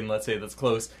second, let's say that's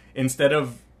close, instead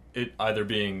of it either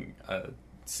being a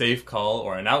safe call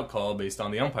or an out call based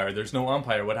on the umpire, there's no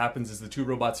umpire. What happens is the two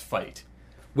robots fight.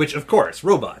 Which, of course,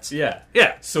 robots. Yeah.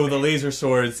 Yeah. So the laser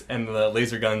swords and the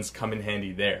laser guns come in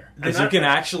handy there. Because I'm you not- can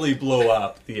actually blow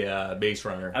up the base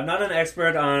runner. I'm not an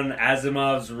expert on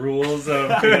Asimov's rules of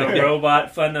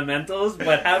robot fundamentals,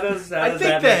 but how does that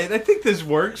I think this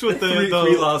works with the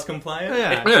Three laws compliant?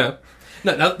 Yeah. Yeah.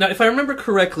 Now, if I remember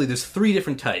correctly, there's 3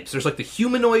 different types. There's like the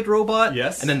humanoid robot,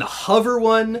 Yes. and then the hover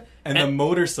one, And the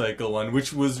motorcycle one,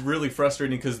 which was really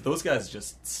frustrating because those guys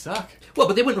just suck. well,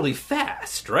 but they went really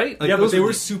fast, right? Like, Yeah, but those they were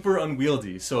the- super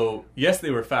unwieldy. So, yes, they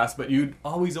were fast, but you'd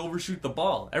always overshoot the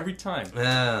ball every time.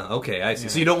 Okay, I see.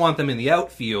 So you don't want them in the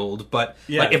outfield, but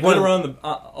Yeah, like, if one one around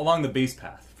along the base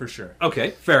path, for sure.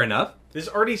 Okay, fair enough. This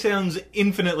already sounds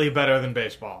infinitely better than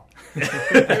baseball.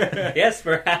 Yes,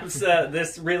 perhaps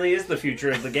this really is the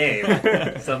future of the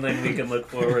game. Something we can look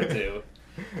forward to.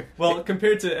 Well,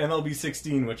 compared to MLB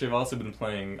 16, which I've also been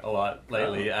playing a lot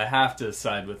lately, I have to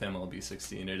side with MLB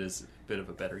 16. It is a bit of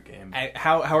a better game.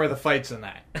 How are the fights in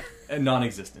that? And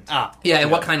non-existent. Yeah, and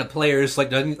what kind of players?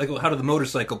 Like how do the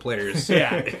motorcycle players?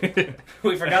 Yeah.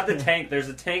 We forgot the tank. There's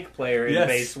a tank player in Yes.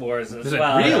 Base Wars as Is it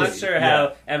well. I'm really? not sure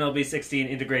how MLB 16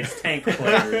 integrates tank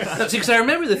players. See, because I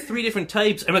remember the 3 different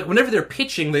types, and like whenever they're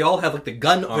pitching, they all have like the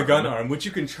gun arm. The gun arm, which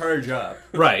you can charge up.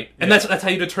 right? And Yeah. that's how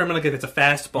you determine like if it's a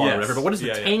fastball or Yes. whatever. But what does the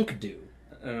Yeah, yeah. tank do?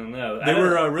 I don't know. They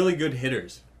were really good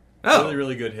hitters. Oh. Really,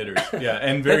 really good hitters. Yeah,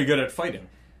 and very good at fighting.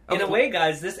 In a way,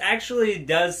 guys, this actually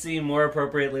does seem more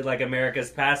appropriately like America's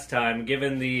pastime,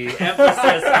 given the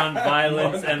emphasis on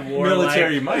violence and warlike.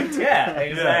 Military might. Yeah,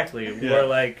 exactly. Yeah.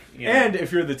 Warlike. You know. And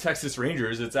if you're the Texas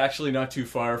Rangers, it's actually not too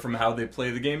far from how they play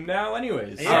the game now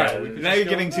anyways. Yeah. All we right, can now just you're go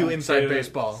getting too on. inside So-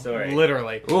 baseball. sorry.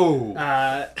 Literally. Ooh.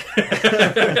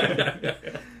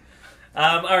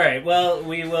 All right. Well,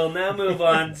 we will now move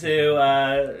on to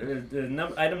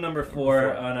item number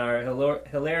 4 on our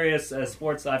hilarious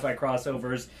sports sci-fi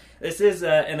crossovers. This is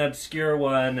an obscure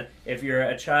one. If you're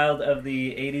a child of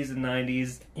the 80s and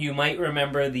 90s, you might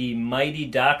remember the Mighty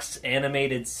Ducks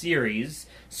animated series.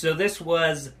 So this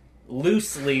was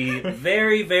loosely,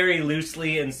 very, very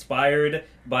loosely inspired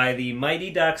by the Mighty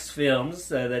Ducks films,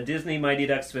 the Disney Mighty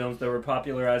Ducks films that were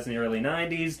popularized in the early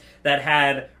 90s, that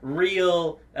had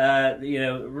real,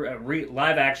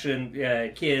 live-action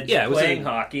kids Yeah, it was playing a-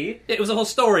 hockey. It was a whole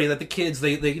story that the kids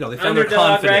they found their Underdog,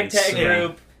 confidence. ragtag Yeah.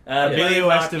 group. Emilio playing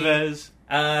hockey.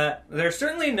 Estevez. There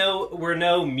certainly were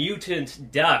no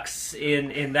mutant ducks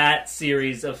in that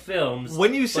series of films.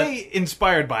 When you say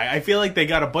inspired by, I feel like they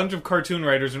got a bunch of cartoon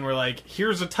writers and were like,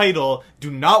 here's a title,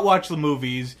 do not watch the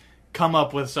movies, come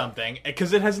up with something,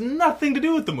 because it has nothing to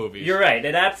do with the movies. You're right.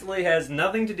 It absolutely has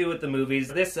nothing to do with the movies.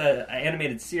 This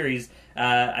animated series,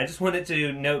 I just wanted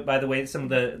to note, by the way,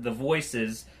 some of the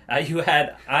voices. You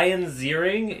had Ian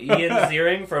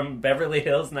Ziering from Beverly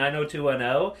Hills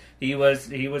 90210. He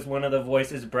was one of the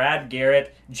voices. Brad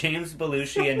Garrett, James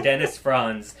Belushi, and Dennis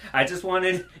Franz. I just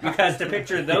wanted you guys to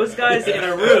picture those guys in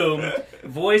a room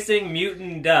voicing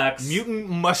mutant ducks. Mutant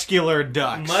muscular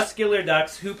ducks. Muscular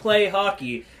ducks who play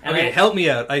hockey. And Okay, help me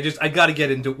out. I got to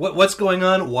get into what's going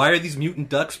on. Why are these mutant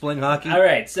ducks playing hockey? All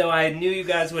right, so I knew you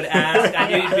guys would ask. I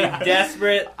knew you'd be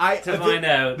desperate to find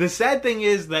out. The sad thing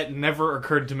is that never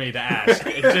occurred to me to ask.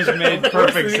 It just made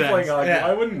perfect sense. Yeah.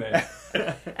 Why wouldn't they?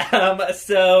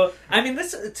 So, I mean,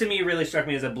 this to me really struck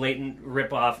me as a blatant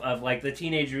ripoff of like the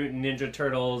Teenage Mutant Ninja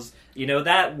Turtles. You know,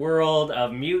 that world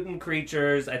of mutant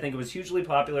creatures. I think it was hugely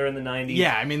popular in the 90s.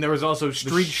 Yeah, I mean, there was also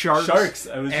Street Sharks. Sharks.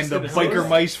 I was and just the gonna say biker that.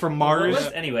 mice from Mars.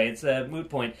 Anyway, it's a moot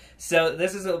point. So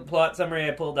this is a plot summary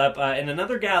I pulled up. In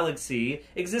another galaxy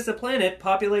exists a planet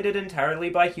populated entirely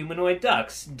by humanoid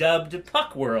ducks, dubbed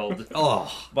Puckworld.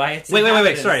 Oh, By its wait!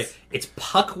 inhabitants. Sorry, it's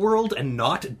Puck World and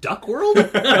not Duck World.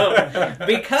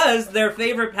 Because their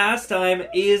favorite pastime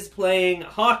is playing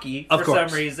hockey Of for course.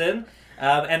 some reason.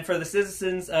 And for the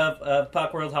citizens of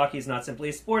Puckworld, hockey is not simply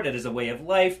a sport; it is a way of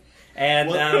life. And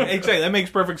Exactly, that makes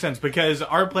perfect sense because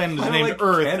our planet is Kinda named like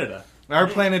Earth. Canada. Our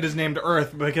planet is named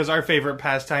Earth because our favorite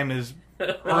pastime is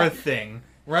Earth thing,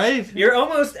 right? You're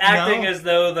almost acting No. as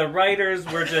though the writers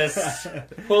were just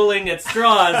pulling at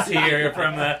straws here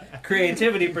from a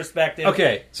creativity perspective.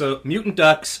 Okay, so mutant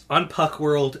ducks on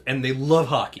Puckworld, and they love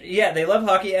hockey. Yeah, they love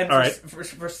hockey, and All right.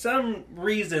 for some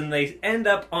reason, they end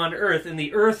up on Earth in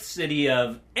the Earth city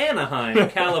of Anaheim,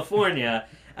 California.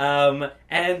 And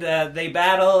they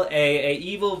battle a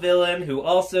evil villain who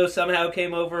also somehow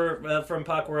came over from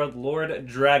Puckworld, Lord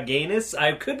Draganus.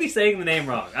 I could be saying the name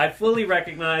wrong. I fully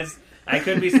recognize I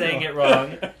could be saying it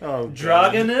wrong.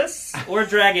 Draganus or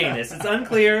Draganus. It's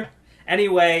unclear.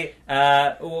 Anyway,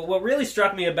 what really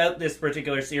struck me about this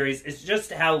particular series is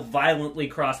just how violently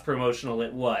cross-promotional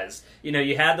it was. You know,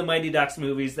 you had the Mighty Ducks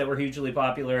movies that were hugely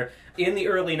popular. In the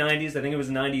early 90s, I think it was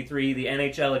 93, the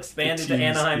NHL expanded to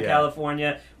Anaheim,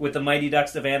 California with the Mighty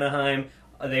Ducks of Anaheim.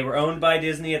 They were owned by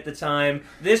Disney at the time.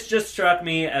 This just struck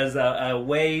me as a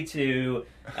way to,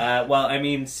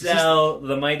 sell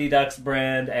the Mighty Ducks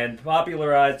brand and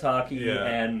popularize hockey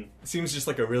and... It seems just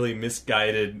like a really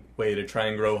misguided way to try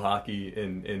and grow hockey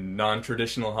in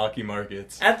non-traditional hockey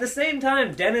markets. At the same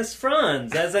time, Dennis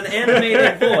Franz as an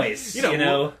animated voice, you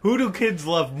know. Who do kids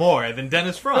love more than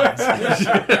Dennis Franz?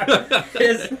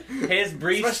 his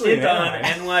brief Especially stint in on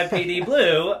Anaheim. NYPD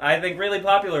Blue, I think, really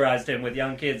popularized him with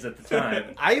young kids at the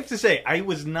time. I have to say, I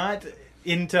was not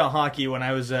into hockey when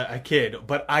I was a kid,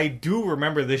 but I do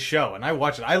remember this show, and I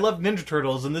watched it. I love Ninja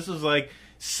Turtles, and this was like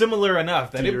similar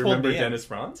enough that Do you it pulled remember me in. Dennis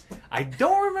Franz? I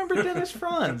don't remember Dennis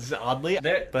Franz, oddly.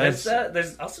 There's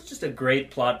also just a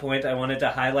great plot point I wanted to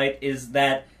highlight is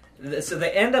that so they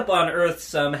end up on Earth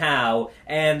somehow,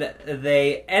 and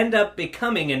they end up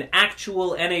becoming an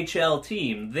actual NHL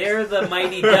team. They're the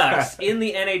Mighty Ducks in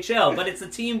the NHL, but it's a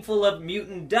team full of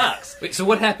mutant ducks. Wait, so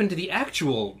what happened to the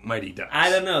actual Mighty Ducks?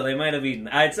 I don't know. They might have eaten.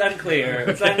 It's unclear.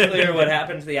 It's unclear what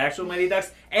happened to the actual Mighty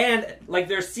Ducks. And, like,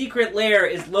 their secret lair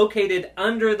is located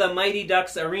under the Mighty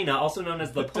Ducks arena, also known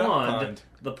as the Duck Pond.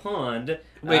 The pond.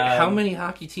 Wait, how many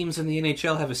hockey teams in the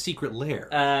NHL have a secret lair?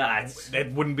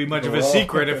 That wouldn't be much of a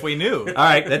secret if we knew. All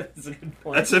right, That's a good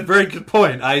point. that's a very good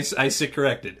point. I sit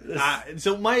corrected.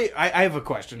 So I have a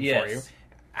question for Yes. you.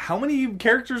 How many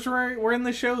characters were in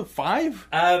the show? 5?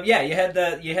 Yeah, you had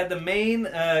the main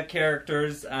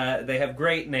characters. They have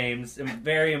great names.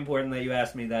 Very important that you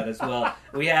asked me that as well.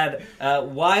 We had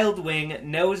Wild Wing,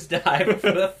 Nosedive.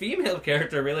 The female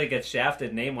character really gets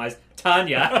shafted name wise.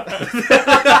 Tanya.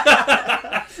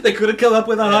 They could have come up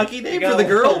with a hockey name for the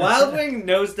girl. Wild Wing,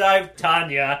 Nosedive,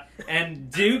 Tanya,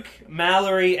 and Duke,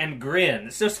 Mallory, and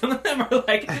Grin. So some of them are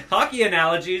like hockey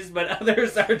analogies, but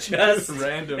others are just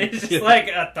Random. It's just like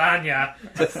a Tanya.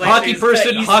 It's like she's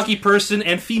the hockey person,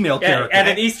 and female Yeah, character. and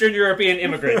an Eastern European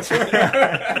immigrant.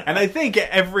 And I think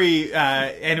every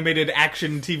animated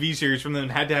action TV series from them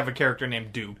had to have a character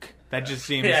named Duke. That just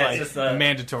seems Yeah, like it's just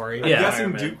mandatory. I'm Yeah. guessing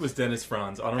Environment. Duke was Dennis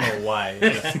Franz. I don't know why.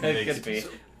 It just It makes- could be.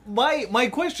 My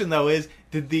question though is,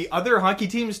 did the other hockey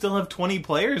team still have 20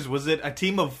 players? Was it a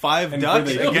team of 5 And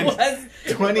Ducks were they- against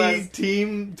It 20 was-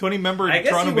 20 member I guess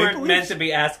Toronto you Maple weren't Leafs? meant to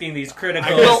be asking these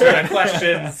critical Well- sort of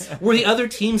questions. Were the other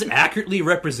teams accurately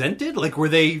represented? Like, were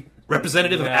they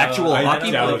representative of No, actual I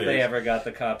hockey don't know players? if they ever got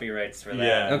the copyrights for that.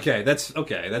 Yeah. Okay,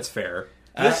 that's fair.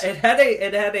 It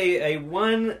had a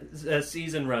one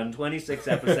season run, 26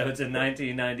 episodes in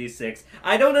 1996.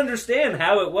 I don't understand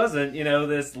how it wasn't,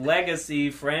 this legacy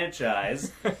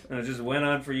franchise. It just went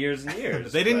on for years and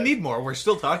years. They didn't but need more. We're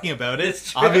still talking about it.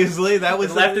 It's true. Obviously, that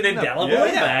was it left an enough. indelible Yeah.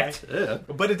 impact. Yeah.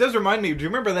 But it does remind me. Do you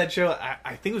remember that show?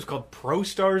 I think it was called Pro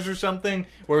Stars or something,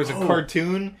 where it was a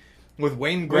cartoon with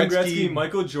Wayne Wayne Gretzky, Gretzky,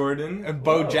 Michael Jordan, and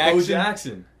Bo Bo Jackson.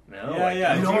 Jackson. No, Yeah, I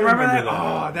yeah. You I don't do remember that? that.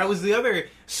 Oh, that was the other But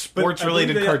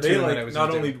sports-related I believe cartoon they, that I was not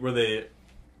into. only were they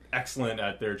excellent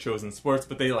at their chosen sports,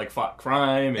 but they fought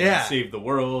crime and Yeah. saved the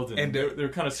world, and And, they're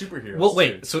kind of superheroes. Well, too.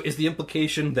 wait. So is the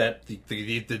implication that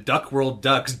the Duck World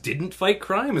Ducks didn't fight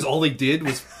crime? Is all they did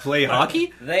was play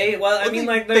hockey? they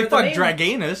they fought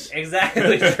Draganus.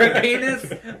 Exactly.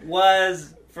 Draganus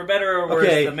was, for better or worse,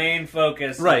 Okay. the main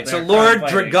focus. of Right. So their Lord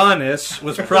crime fighting. Draganus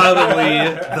was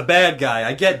probably the bad guy.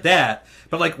 I get that.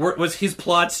 But was his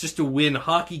plots just to win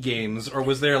hockey games, or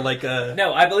was there like a?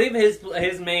 No, I believe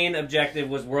his main objective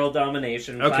was world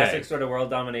domination, Okay. classic sort of world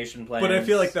domination plans. But I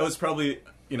feel like that was probably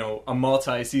a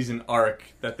multi-season arc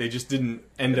that they just didn't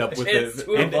end up with. It's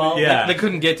too involved. Yeah, They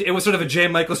couldn't get to, it was sort of a J.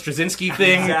 Michael Straczynski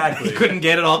thing. Exactly. He couldn't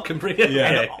get it all comprehended.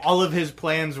 Yeah. And all of his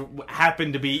plans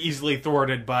happened to be easily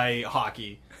thwarted by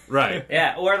hockey. Right.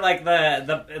 Yeah, or like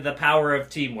the power of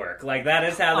teamwork. Like that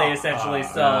is how they essentially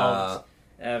solved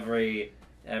every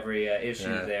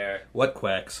issue there. What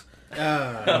quacks? Oh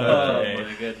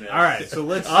my goodness! All right, so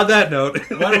let's. On that note,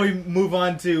 Why don't we move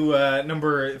on to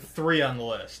number 3 on the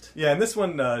list? Yeah, and this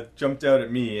one jumped out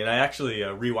at me, and I actually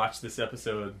rewatched this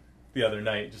episode the other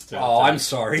night just to. I'm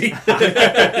sorry.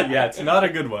 Yeah, it's not a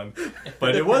good one,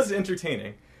 but it was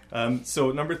entertaining.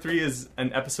 So number 3 is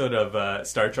an episode of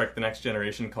Star Trek: The Next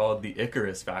Generation called "The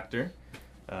Icarus Factor."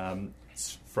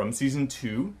 It's from season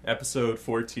 2, episode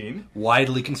 14.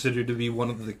 Widely considered to be one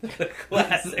of the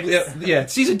Classics. yeah.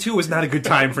 Season 2 was not a good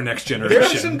time for Next There are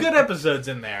Generation. some good episodes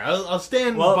in there. I'll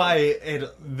stand Well, by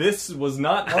it. This was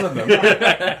not one of them.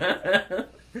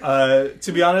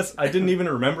 To be honest, I didn't even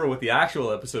remember what the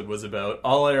actual episode was about.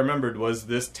 All I remembered was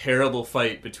this terrible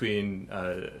fight between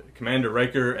Commander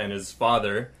Riker and his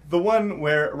father. The one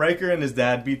where Riker and his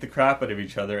dad beat the crap out of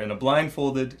each other in a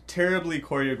blindfolded, terribly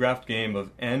choreographed game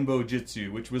of Anbo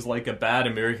Jitsu, which was like a bad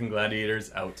American Gladiators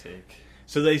outtake.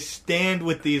 So they stand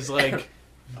with these like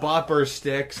bopper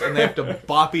sticks, and they have to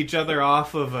bop each other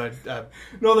off of a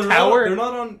No, they're tower. They're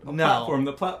not on a platform.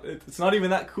 It's not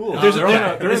even that cool. There's they're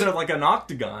a- they're in like an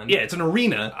octagon. Yeah, it's an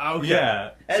arena. Okay.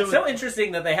 Yeah. It's so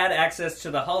interesting that they had access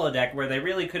to the holodeck where they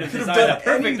really could have designed a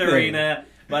perfect anything. arena,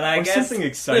 but I Or guess something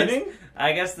exciting.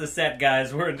 I guess the set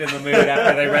guys weren't in the mood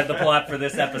after they read the plot for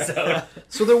this episode.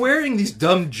 So they're wearing these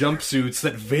dumb jumpsuits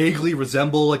that vaguely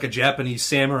resemble like a Japanese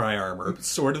samurai armor,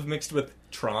 Sort of mixed with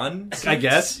Tron, I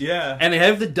guess. Yeah. And they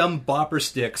have the dumb bopper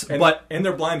sticks, And but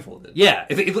they're blindfolded. yeah,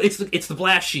 it's the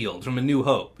blast shield from A New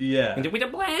Hope. Yeah. And with a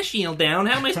blast shield down,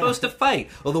 how am I supposed to fight?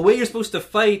 Well, the way you're supposed to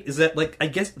fight is that, like, I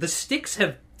guess the sticks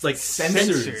have like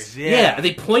Sensors. Yeah,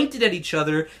 they pointed at each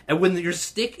other, and when your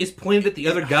stick is pointed at the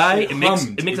other guy, it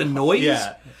makes a noise.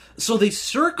 Yeah. So they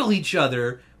circle each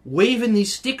other, waving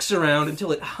these sticks around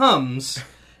until it hums,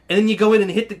 and then you go in and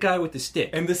hit the guy with the stick.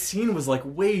 And the scene was like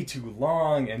way too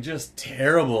long and just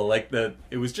terrible. Like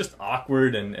it was just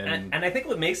awkward and And I think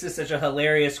what makes this such a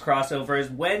hilarious crossover is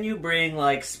when you bring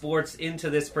like sports into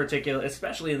this particular,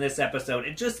 especially in this episode,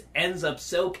 it just ends up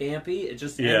so campy. It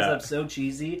just ends up so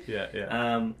cheesy.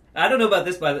 yeah. I don't know about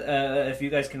this, but if you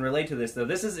guys can relate to this, though,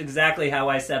 this is exactly how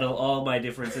I settle all my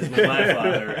differences with my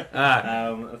father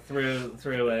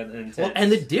through an intense. Well,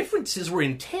 and the differences were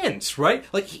intense, right?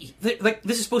 Like,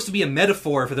 this is supposed to be a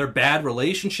metaphor for their bad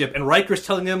relationship, and Riker's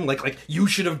telling him, like you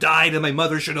should have died and my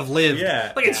mother should have lived.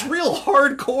 Yeah. Like, it's real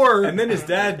hardcore. And then his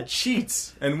dad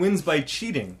cheats and wins by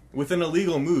cheating with an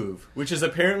illegal move, which is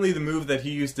apparently the move that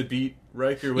he used to beat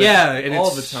Riker with and all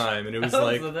the it's- time. And it was Oh,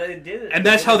 like, so they did it. And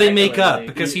that's how they make up, regularly.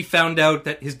 because he found out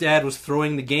that his dad was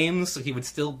throwing the games, so he would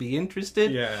still be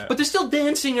interested. Yeah. But they're still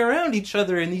dancing around each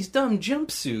other in these dumb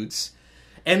jumpsuits.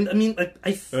 And, I mean, like,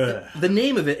 the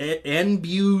name of it,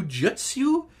 Anbu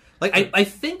Jutsu? Like, I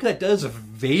think that does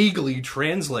vaguely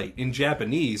translate in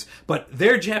Japanese, but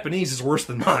their Japanese is worse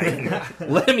than mine.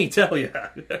 Let me tell you.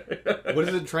 What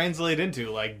does it translate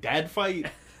into? Like dad fight?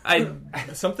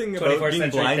 something 24th about being century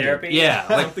blinded. therapy? Yeah,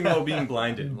 like, Something about being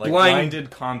blinded. Like Blind-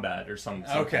 blinded combat or something.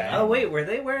 Okay. Oh wait, were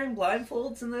they wearing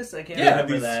blindfolds in this? I can't Yeah,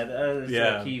 remember these- that. It's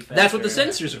yeah. a key factor. that's what the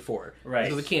sensors are for. Right.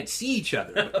 So they can't see each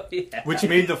other. Yeah. Which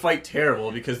made the fight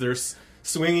terrible because they're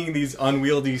swinging these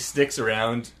unwieldy sticks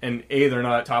around, and they're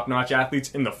not top-notch athletes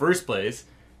in the first place,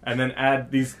 and then add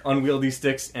these unwieldy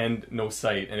sticks and no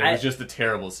sight, and it was just a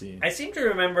terrible scene. I seem to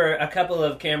remember a couple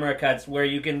of camera cuts where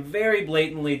you can very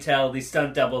blatantly tell the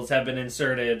stunt doubles have been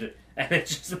inserted, and it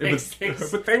just makes things.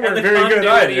 but they and weren't the very good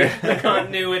continuity- either. The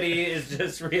continuity is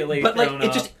just really. But like thrown it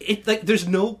off. just like there's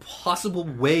no possible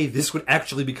way this would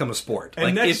actually become a sport.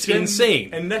 And Like it's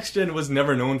insane. And Next Gen was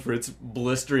never known for its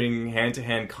blistering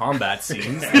hand-to-hand combat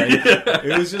scenes. Like,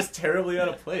 it was just terribly out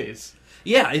of place.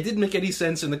 Yeah, it didn't make any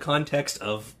sense in the context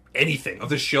of anything, of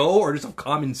the show or just of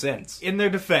common sense. In their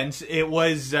defense, it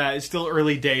was still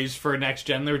early days for Next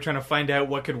Gen. They were trying to find out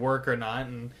what could work or not,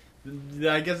 and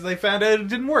I guess they found out it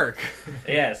didn't work.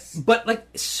 Yes. But like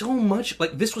so much,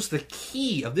 like this was the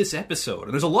key of this episode,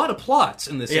 and there's a lot of plots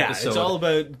in this Yeah, episode. it's all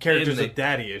about characters And with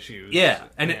daddy issues. yeah,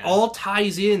 and it all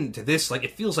ties into this. Like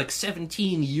it feels like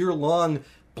 17-year-long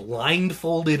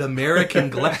blindfolded American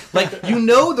like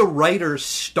the writer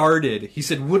started. He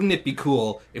said, "Wouldn't it be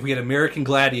cool if we had American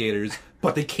gladiators,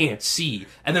 but they can't see?"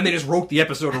 And then they just wrote the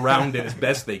episode around it as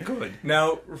best they could.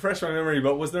 Now, refresh my memory,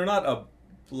 but was there not a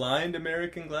blind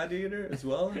American gladiator as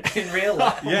well? In real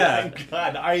life. Yeah.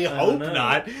 God, I hope know.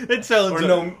 not. That sounds Or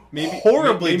no, maybe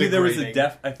horribly Maybe there was a degrading.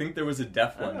 deaf. I think there was a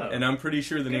deaf one, Oh. and I'm pretty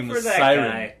sure the Good name for was that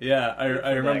Siren. guy. Yeah, I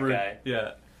that remember. guy.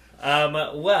 Yeah,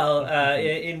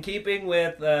 In keeping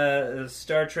with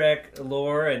Star Trek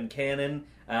lore and canon,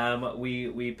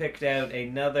 we picked out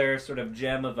another sort of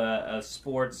gem of a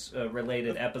sports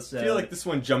related episode. I feel like this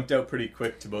one jumped out pretty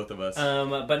quick to both of us.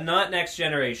 But not Next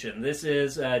Generation. This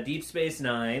is Deep Space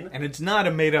Nine. And it's not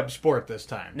a made-up sport this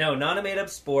time. No, not a made-up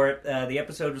sport. The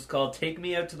episode was called Take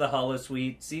Me Out to the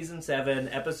Holosuite, Season 7,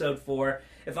 Episode 4.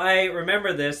 If I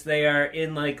remember this, they are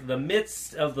in, like, the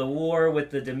midst of the war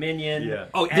with the Dominion. Yeah.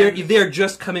 Oh, they're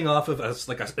just coming off of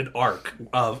an arc,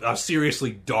 of a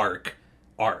seriously dark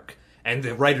arc. And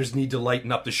the writers need to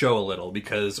lighten up the show a little,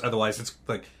 because otherwise it's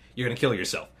like, you're going to kill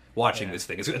yourself watching this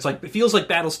thing. It's like, it feels like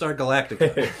Battlestar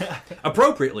Galactica.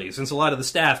 Appropriately, since a lot of the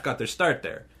staff got their start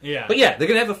there. Yeah. But yeah, they're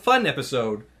going to have a fun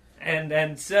episode.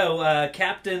 And so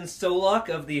Captain Solok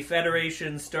of the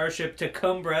Federation Starship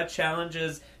Tacumba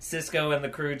challenges Sisko and the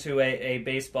crew to a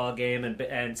baseball game, and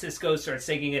Sisko starts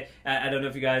singing it. I don't know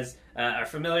if you guys are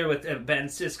familiar with Ben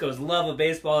Sisko's love of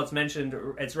baseball.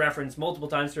 It's referenced multiple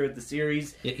times throughout the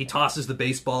series. Yeah, he tosses the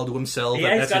baseball to himself.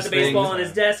 Yeah, That's he's got his the baseball thing. on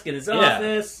his desk in his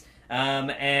office.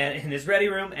 And in his ready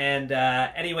room, and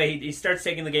anyway, he starts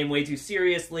taking the game way too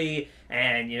seriously,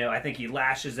 and I think he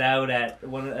lashes out at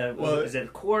one. Is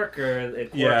it Quark or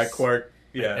Quark's? Yeah, Quark.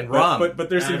 Yeah, and Rom. But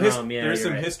there's some there's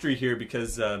some history here,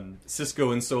 because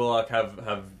Sisko and Solok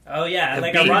have Oh yeah, the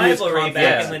like a previous rivalry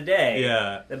back conflict. in the day.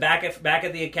 Yeah. Back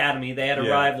at the academy, they had a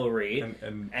Yeah. rivalry.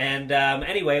 And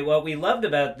anyway, what we loved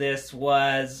about this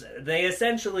was they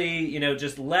essentially,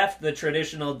 just left the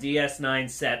traditional DS9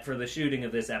 set for the shooting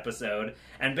of this episode,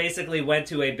 and basically went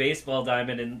to a baseball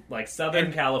diamond in like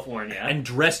Southern California, And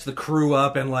dressed the crew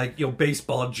up in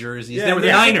baseball jerseys. Yeah, They were the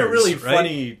there's like Niners, a really right?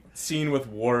 funny scene with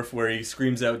Worf where he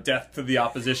screams out "Death to the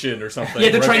opposition" or something. Yeah,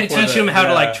 they're right trying to before teach the- him how to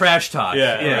yeah. trash talk.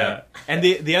 Yeah. And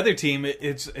the other team,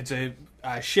 it's a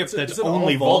ship that's It's an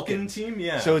only all Vulcan Vulcans. team,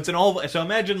 yeah. So it's an all. So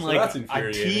imagine that's a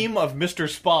infuriating. team of Mr.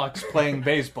 Spocks playing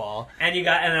baseball. and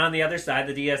on the other side,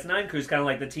 the DS9 crew's kind of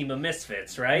like the team of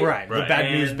misfits, right? Right. The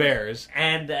Bad News Bears.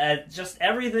 And just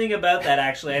everything about that,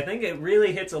 actually, I think it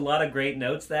really hits a lot of great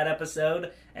notes, that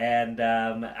episode. And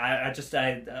I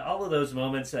all of those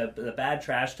moments, the bad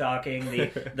trash talking,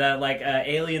 the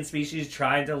alien species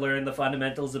trying to learn the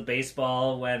fundamentals of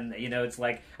baseball when it's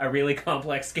like a really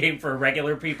complex game for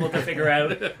regular people to figure out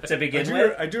to begin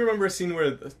with. I do remember a scene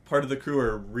where part of the crew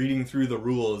are reading through the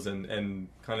rules and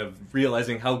kind of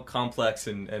realizing how complex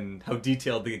and how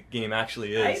detailed the game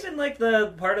actually I is. even like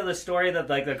the part of the story that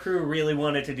the crew really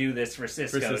wanted to do this for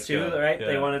Sisko too, right? yeah.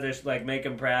 They wanted to make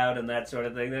him proud and that sort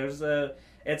of thing.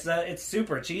 It's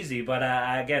super cheesy, but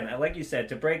again, like you said,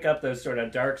 to break up those sort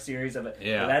of dark series of it,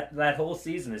 that whole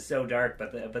season is so dark,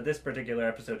 but this particular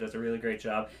episode does a really great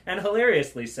job, and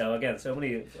hilariously so. Again, so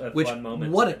many fun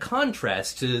moments. What a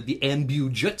contrast to the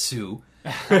Ambujutsu,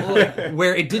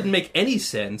 where it didn't make any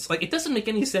sense. Like, it doesn't make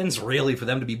any sense, really, for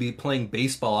them to be playing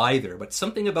baseball either, but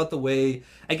something about the way...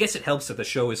 I guess it helps that the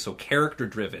show is so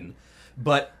character-driven,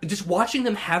 but just watching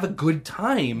them have a good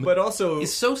time But also,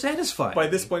 is so satisfying. by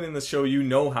this point in the show, you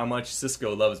know how much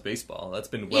Sisko loves baseball. That's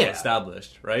been well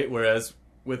established, right? Whereas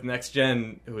with Next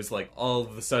Gen, it was like all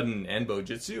of a sudden Anbo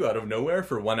Jitsu out of nowhere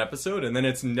for one episode, and then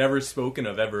it's never spoken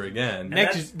of ever again.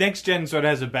 Next Gen sort of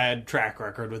has a bad track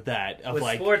record with that. Of with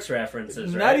like sports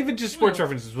references, not right? even just sports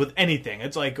references, with anything.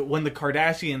 It's like when the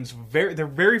Cardassians, their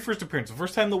very first appearance, the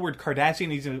first time the word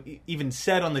Cardassian is even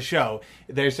said on the show,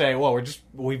 they say, "Well,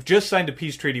 we've just signed a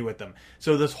peace treaty with them."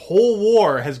 So this whole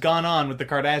war has gone on with the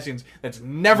Cardassians that's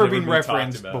never been been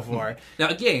referenced talked about. before. Now,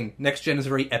 again, Next Gen is a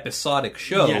very episodic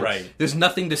show. Yeah. Right. There's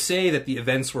nothing to say that the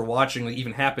events we're watching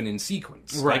even happen in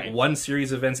sequence. Right. Like, one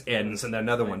series of events ends and then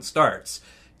another one starts.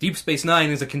 Deep Space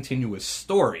Nine is a continuous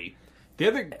story.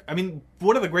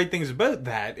 One of the great things about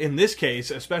that, in this case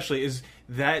especially, is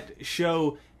that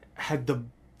show had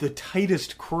the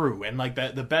tightest crew and like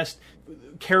the best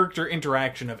character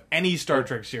interaction of any Star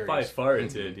Trek series. By far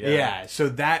it did, Yeah, so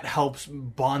that helps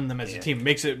bond them as a team,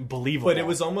 makes it believable. But it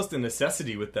was almost a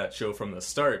necessity with that show from the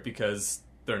start, because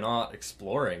they're not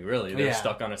exploring, really. They're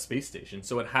stuck on a space station.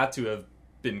 So it had to have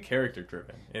been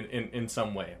character-driven in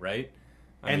some way, right?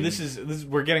 I mean, this is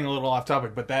we're getting a little off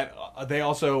topic, but that they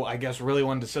also, I guess, really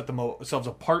wanted to set themselves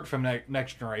apart from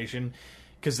Next Generation,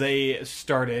 because they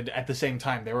started at the same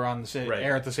time. They were on the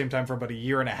air at the same time for about a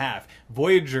year and a half.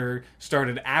 Voyager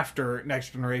started after Next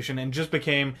Generation and just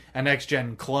became a Next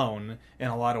Gen clone in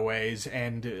a lot of ways,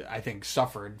 and I think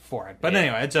suffered for it. But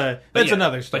anyway, that's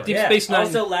another story. But Deep Space Nine...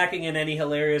 also lacking in any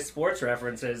hilarious sports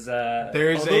references.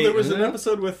 There was an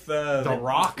episode with The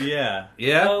Rock. Yeah.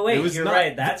 Yeah. Oh wait, It was you're not-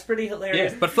 right. That's pretty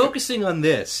hilarious. Yeah, but focusing on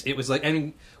this, it was like, I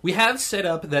mean, we have set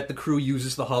up that the crew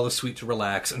uses the holosuite to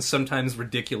relax, and sometimes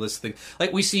ridiculous things. Like,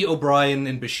 like we see O'Brien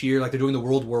and Bashir, like they're doing the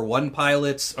World War I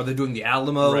pilots, or they're doing the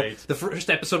Alamo. Right. The first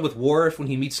episode with Worf, when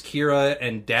he meets Kira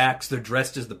and Dax, they're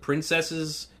dressed as the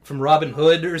princesses from Robin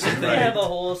Hood or something. They have a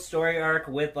whole story arc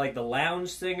with like the lounge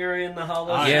singer in the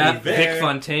Hollow Suite. Yeah, there. Vic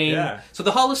Fontaine. Yeah. So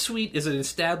the Hollow Suite is an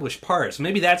established part. So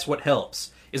maybe that's what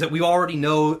helps. Is that we already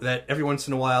know that every once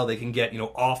in a while they can get,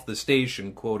 off the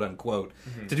station, quote unquote,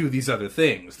 to do these other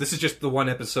things. This is just the one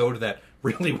episode that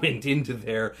really went into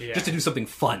there just to do something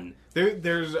fun.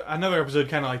 There's another episode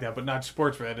kind of like that, but not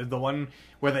sports related. The one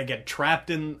where they get trapped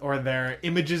in, or their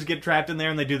images get trapped in there,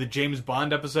 and they do the James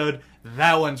Bond episode.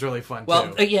 That one's really fun,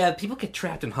 Well, too. yeah, people get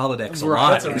trapped in holodecks a Right.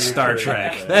 lot That's a in weird Star thing.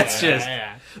 Trek. Yeah. That's just...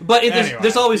 Yeah. But Anyway,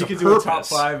 there's always You a could purpose. do a top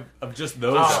 5 of just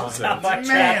those Oh, episodes. Like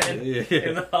Man. trapped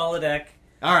in the holodeck.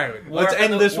 All right, War let's for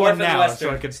end the- this War one for the now Western.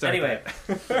 so I can start. Anyway,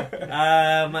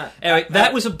 Anyway,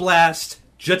 that was a blast.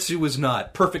 Jutsu was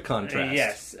not. Perfect contrast.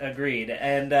 yes, agreed.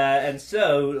 And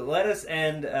so let us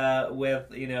end with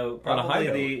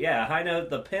probably high note,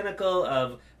 the pinnacle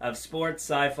of sports,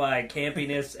 sci-fi,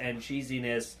 campiness, and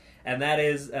cheesiness, and that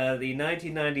is the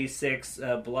 1996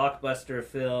 blockbuster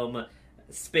film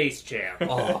Space Jam.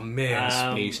 Oh, man,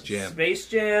 Space Jam. Space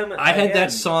Jam. I had again,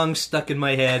 that song stuck in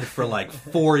my head for like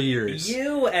 4 years.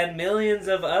 You and millions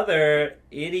of other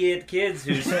idiot kids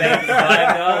who spent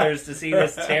 $5 to see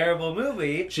this terrible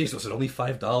movie. Jeez, was it only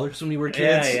 $5 when we were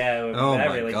kids? Yeah. Oh that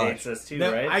my really gosh. dates us too,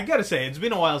 Now, right? I gotta say, it's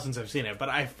been a while since I've seen it, but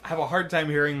I have a hard time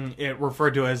hearing it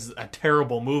referred to as a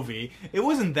terrible movie. It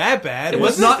wasn't that bad. It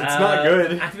was wasn't not- it? It's not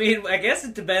good. I mean, I guess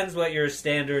it depends what your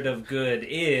standard of good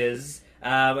is.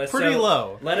 Pretty so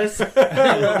low. Let us.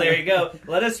 Well, there you go.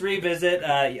 Let us revisit.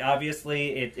 Obviously,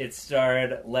 it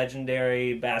starred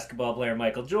legendary basketball player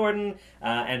Michael Jordan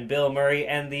and Bill Murray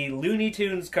and the Looney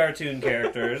Tunes cartoon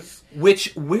characters.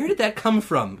 Where did that come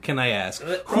from, can I ask?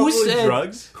 Probably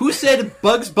drugs. Who said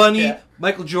Bugs Bunny, Yeah.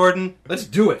 Michael Jordan, let's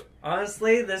do it?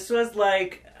 Honestly, this was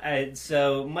like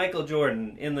so Michael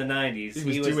Jordan in the 90s.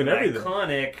 He was an doing everything.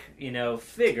 iconic,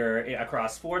 figure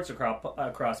across sports,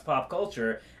 across pop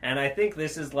culture, and I think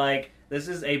this is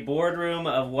a boardroom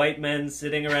of white men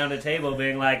sitting around a table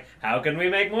being like, how can we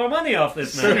make more money off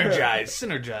this man?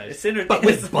 Synergize. But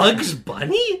with Bugs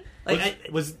Bunny?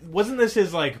 Wasn't this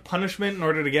his punishment in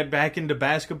order to get back into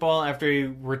basketball after he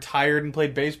retired and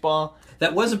played baseball?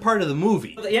 That wasn't part of the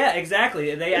movie. Yeah,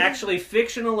 exactly. They actually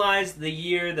fictionalized the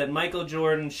year that Michael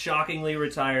Jordan shockingly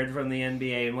retired from the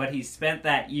NBA and what he spent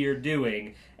that year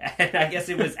doing. And I guess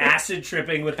it was acid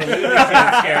tripping with the Looney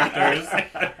Tunes characters.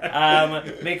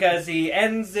 Because he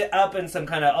ends up in some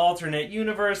kind of alternate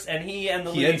universe, and he and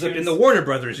the He Looney ends up Tunes... in the Warner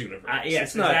Brothers universe. Yes,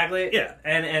 It's not- exactly. Yeah.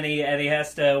 And he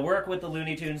has to work with the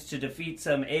Looney Tunes to defeat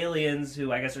some aliens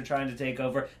who I guess are trying to take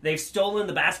over. They've stolen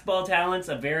the basketball talents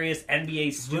of various NBA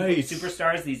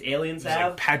superstars these aliens It was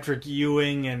have. Patrick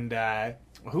Ewing and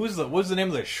what was the name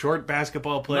of the short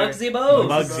basketball player? Muggsy Bogues.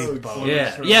 Muggsy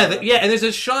Bogues. Yeah, and there's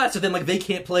a shot, so then they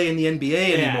can't play in the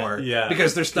NBA anymore. Yeah.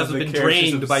 Because their stuff has Because been the characters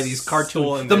drained have by these cartoons.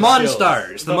 stolen The their Monstars.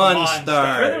 skills. The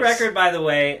Monstars. For the record, by the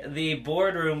way, the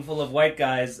boardroom full of white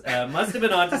guys must have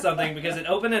been onto something because it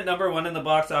opened at number 1 in the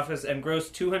box office and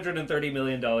grossed $230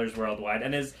 million worldwide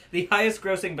and is the highest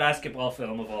grossing basketball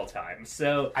film of all time.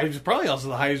 So It was probably also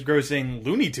the highest grossing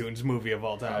Looney Tunes movie of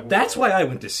all time. That's why I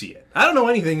went to see it. I don't know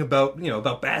anything about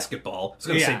basketball. I was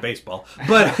going to Yeah. say baseball,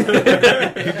 but You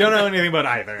don't know anything about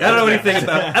either. I don't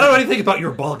know anything about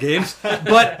your ball games.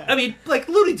 But I mean, like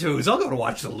Looney Tunes, I'll go to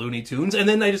watch the Looney Tunes, and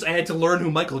then I had to learn who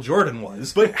Michael Jordan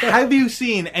was. But have you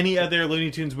seen any other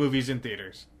Looney Tunes movies in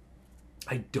theaters?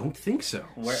 I don't think so.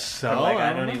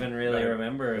 I don't even really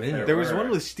remember. If There was were. one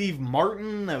with Steve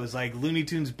Martin that was like Looney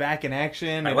Tunes back in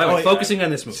action. Why am I focusing on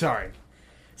this movie? Sorry.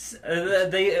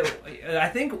 I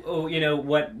think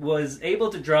what was able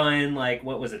to draw in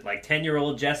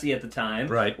 10-year-old Jesse at the time,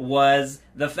 Right. was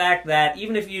the fact that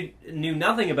even if you knew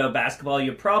nothing about basketball,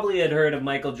 you probably had heard of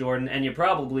Michael Jordan and you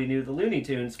probably knew the Looney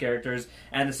Tunes characters,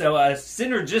 and so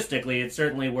synergistically it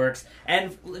certainly works.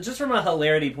 And just from a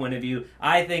hilarity point of view,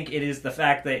 I think it is the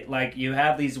fact that you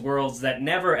have these worlds that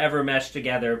never ever mesh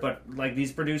together, but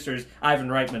these producers, Ivan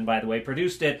Reitman by the way,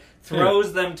 produced it,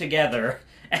 throws them together.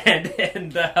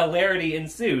 And the hilarity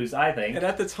ensues, I think. And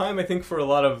at the time, I think for a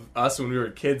lot of us when we were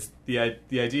kids, the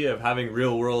idea of having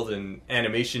real world and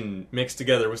animation mixed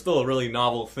together was still a really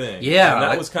novel thing. Yeah, and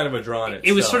that was kind of a draw in itself.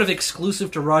 It was sort of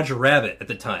exclusive to Roger Rabbit at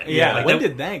the time. Yeah, when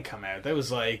did that come out? That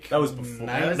was That was before.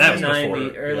 That was That the was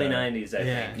before. early Yeah. 90s, I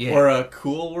think. Yeah. Or a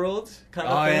Cool World kind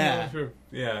of Oh, thing. yeah.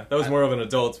 Yeah, that was more of an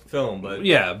adult film, but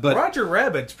Yeah, but Roger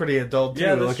Rabbit's pretty adult too,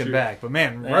 Yeah, that's looking true. back. But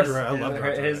man, Roger, I love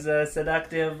Roger his Rabbit.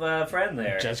 seductive friend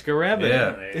there. Jessica Rabbit,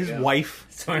 Yeah. There you his go. wife.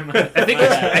 Sorry, my- I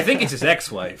think it's his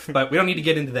ex-wife, but we don't need to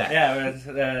get into that.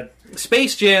 yeah,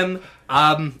 Space Jam,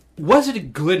 was it a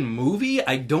good movie?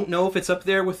 I don't know if it's up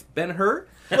there with Ben-Hur.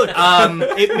 Look,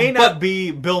 it may not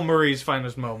be Bill Murray's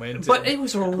finest moment, But it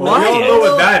was a we all know riot.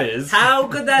 what that is. How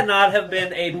could that not have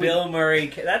been a Bill Murray?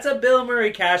 That's a Bill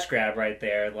Murray cash grab right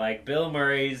there. Like, Bill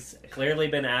Murray's clearly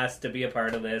been asked to be a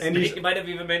part of this. And And he's- he might have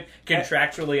even been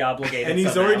contractually obligated. And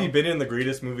he's somehow. already been in the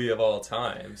greatest movie of all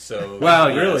time, so Well,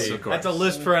 yes, really, of course. that's a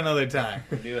list for another time.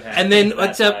 Do have And then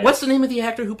that what's the name of the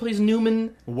actor who plays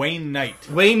Newman? Wayne Knight.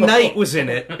 Wayne Knight was in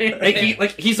it.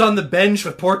 He's on the bench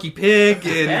with Porky Pig.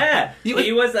 And Yeah, He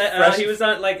he was- was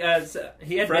on like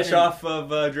he had fresh been in, off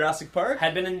of Jurassic Park.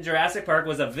 had been in Jurassic Park,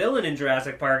 was a villain in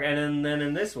Jurassic Park, and then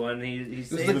in this one he It was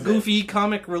saves the it. goofy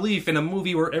comic relief in a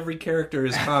movie where every character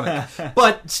is comic,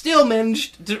 but still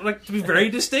managed to be very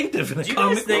distinctive in a Do you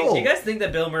comic guys think? role. Do you guys think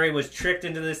that Bill Murray was tricked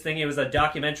into this thing? It was a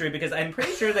documentary because I'm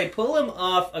pretty sure they pull him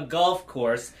off a golf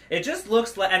course. It just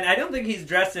looks like, and I don't think he's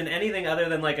dressed in anything other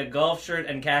than like a golf shirt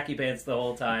and khaki pants the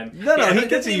whole time. No, Yeah, he it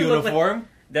gets a doesn't even look like- uniform.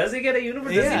 Does he get a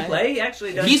uniform? Does Yeah. he play? He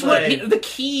actually does. He's play. the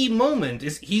key moment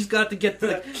is he's got to get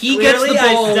the he Clearly, gets the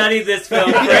ball. I studied this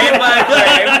film frame by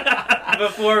frame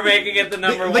before making it the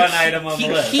number one item on the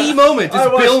list. Key moment is I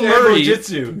watched Bill Murray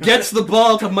Jitsu. gets the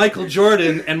ball to Michael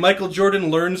Jordan, and Michael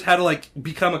Jordan learns how to like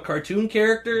become a cartoon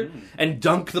character and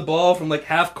dunk the ball from like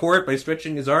half court by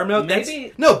stretching his arm out.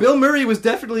 Maybe- No, Bill Murray was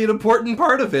definitely an important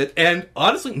part of it, and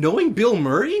honestly, knowing Bill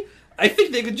Murray, I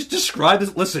think they could just describe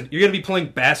this. Listen, you're going to be playing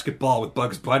basketball with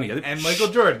Bugs Bunny And Michael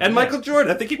Jordan. and Michael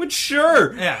Jordan. I think he would.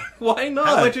 Sure, Yeah. Why not?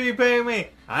 How much are you paying me?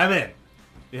 I'm in.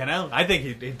 You know, I think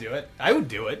he'd do it. I would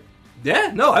do it.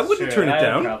 Yeah, no, I wouldn't Sure, turn it I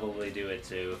down. would probably do it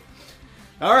too.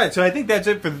 All right, so I think that's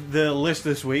it for the list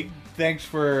this week. Thanks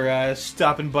for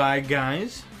stopping by,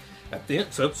 guys.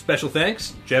 So special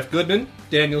thanks, Jeff Goodman,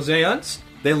 Daniel Zayance.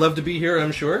 They love to be here,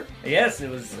 I'm sure. Yes, it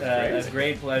was a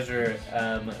great pleasure.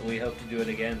 We hope to do it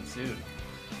again soon.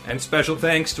 And special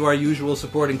thanks to our usual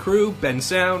supporting crew, Ben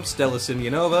Sound, Stella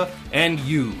Simeonova, and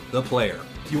you, the player.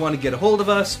 If you want to get a hold of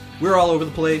us, we're all over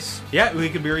the place. Yeah, we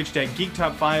can be reached at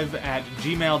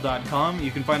geektop5@gmail.com.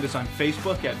 You can find us on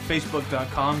Facebook at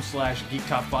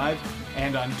facebook.com/geektop5.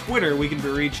 And on Twitter, we can be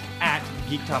reached at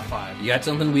geektop5. You got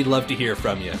something we'd love to hear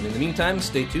from you. And in the meantime,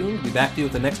 stay tuned. We'll be back to you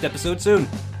with the next episode soon.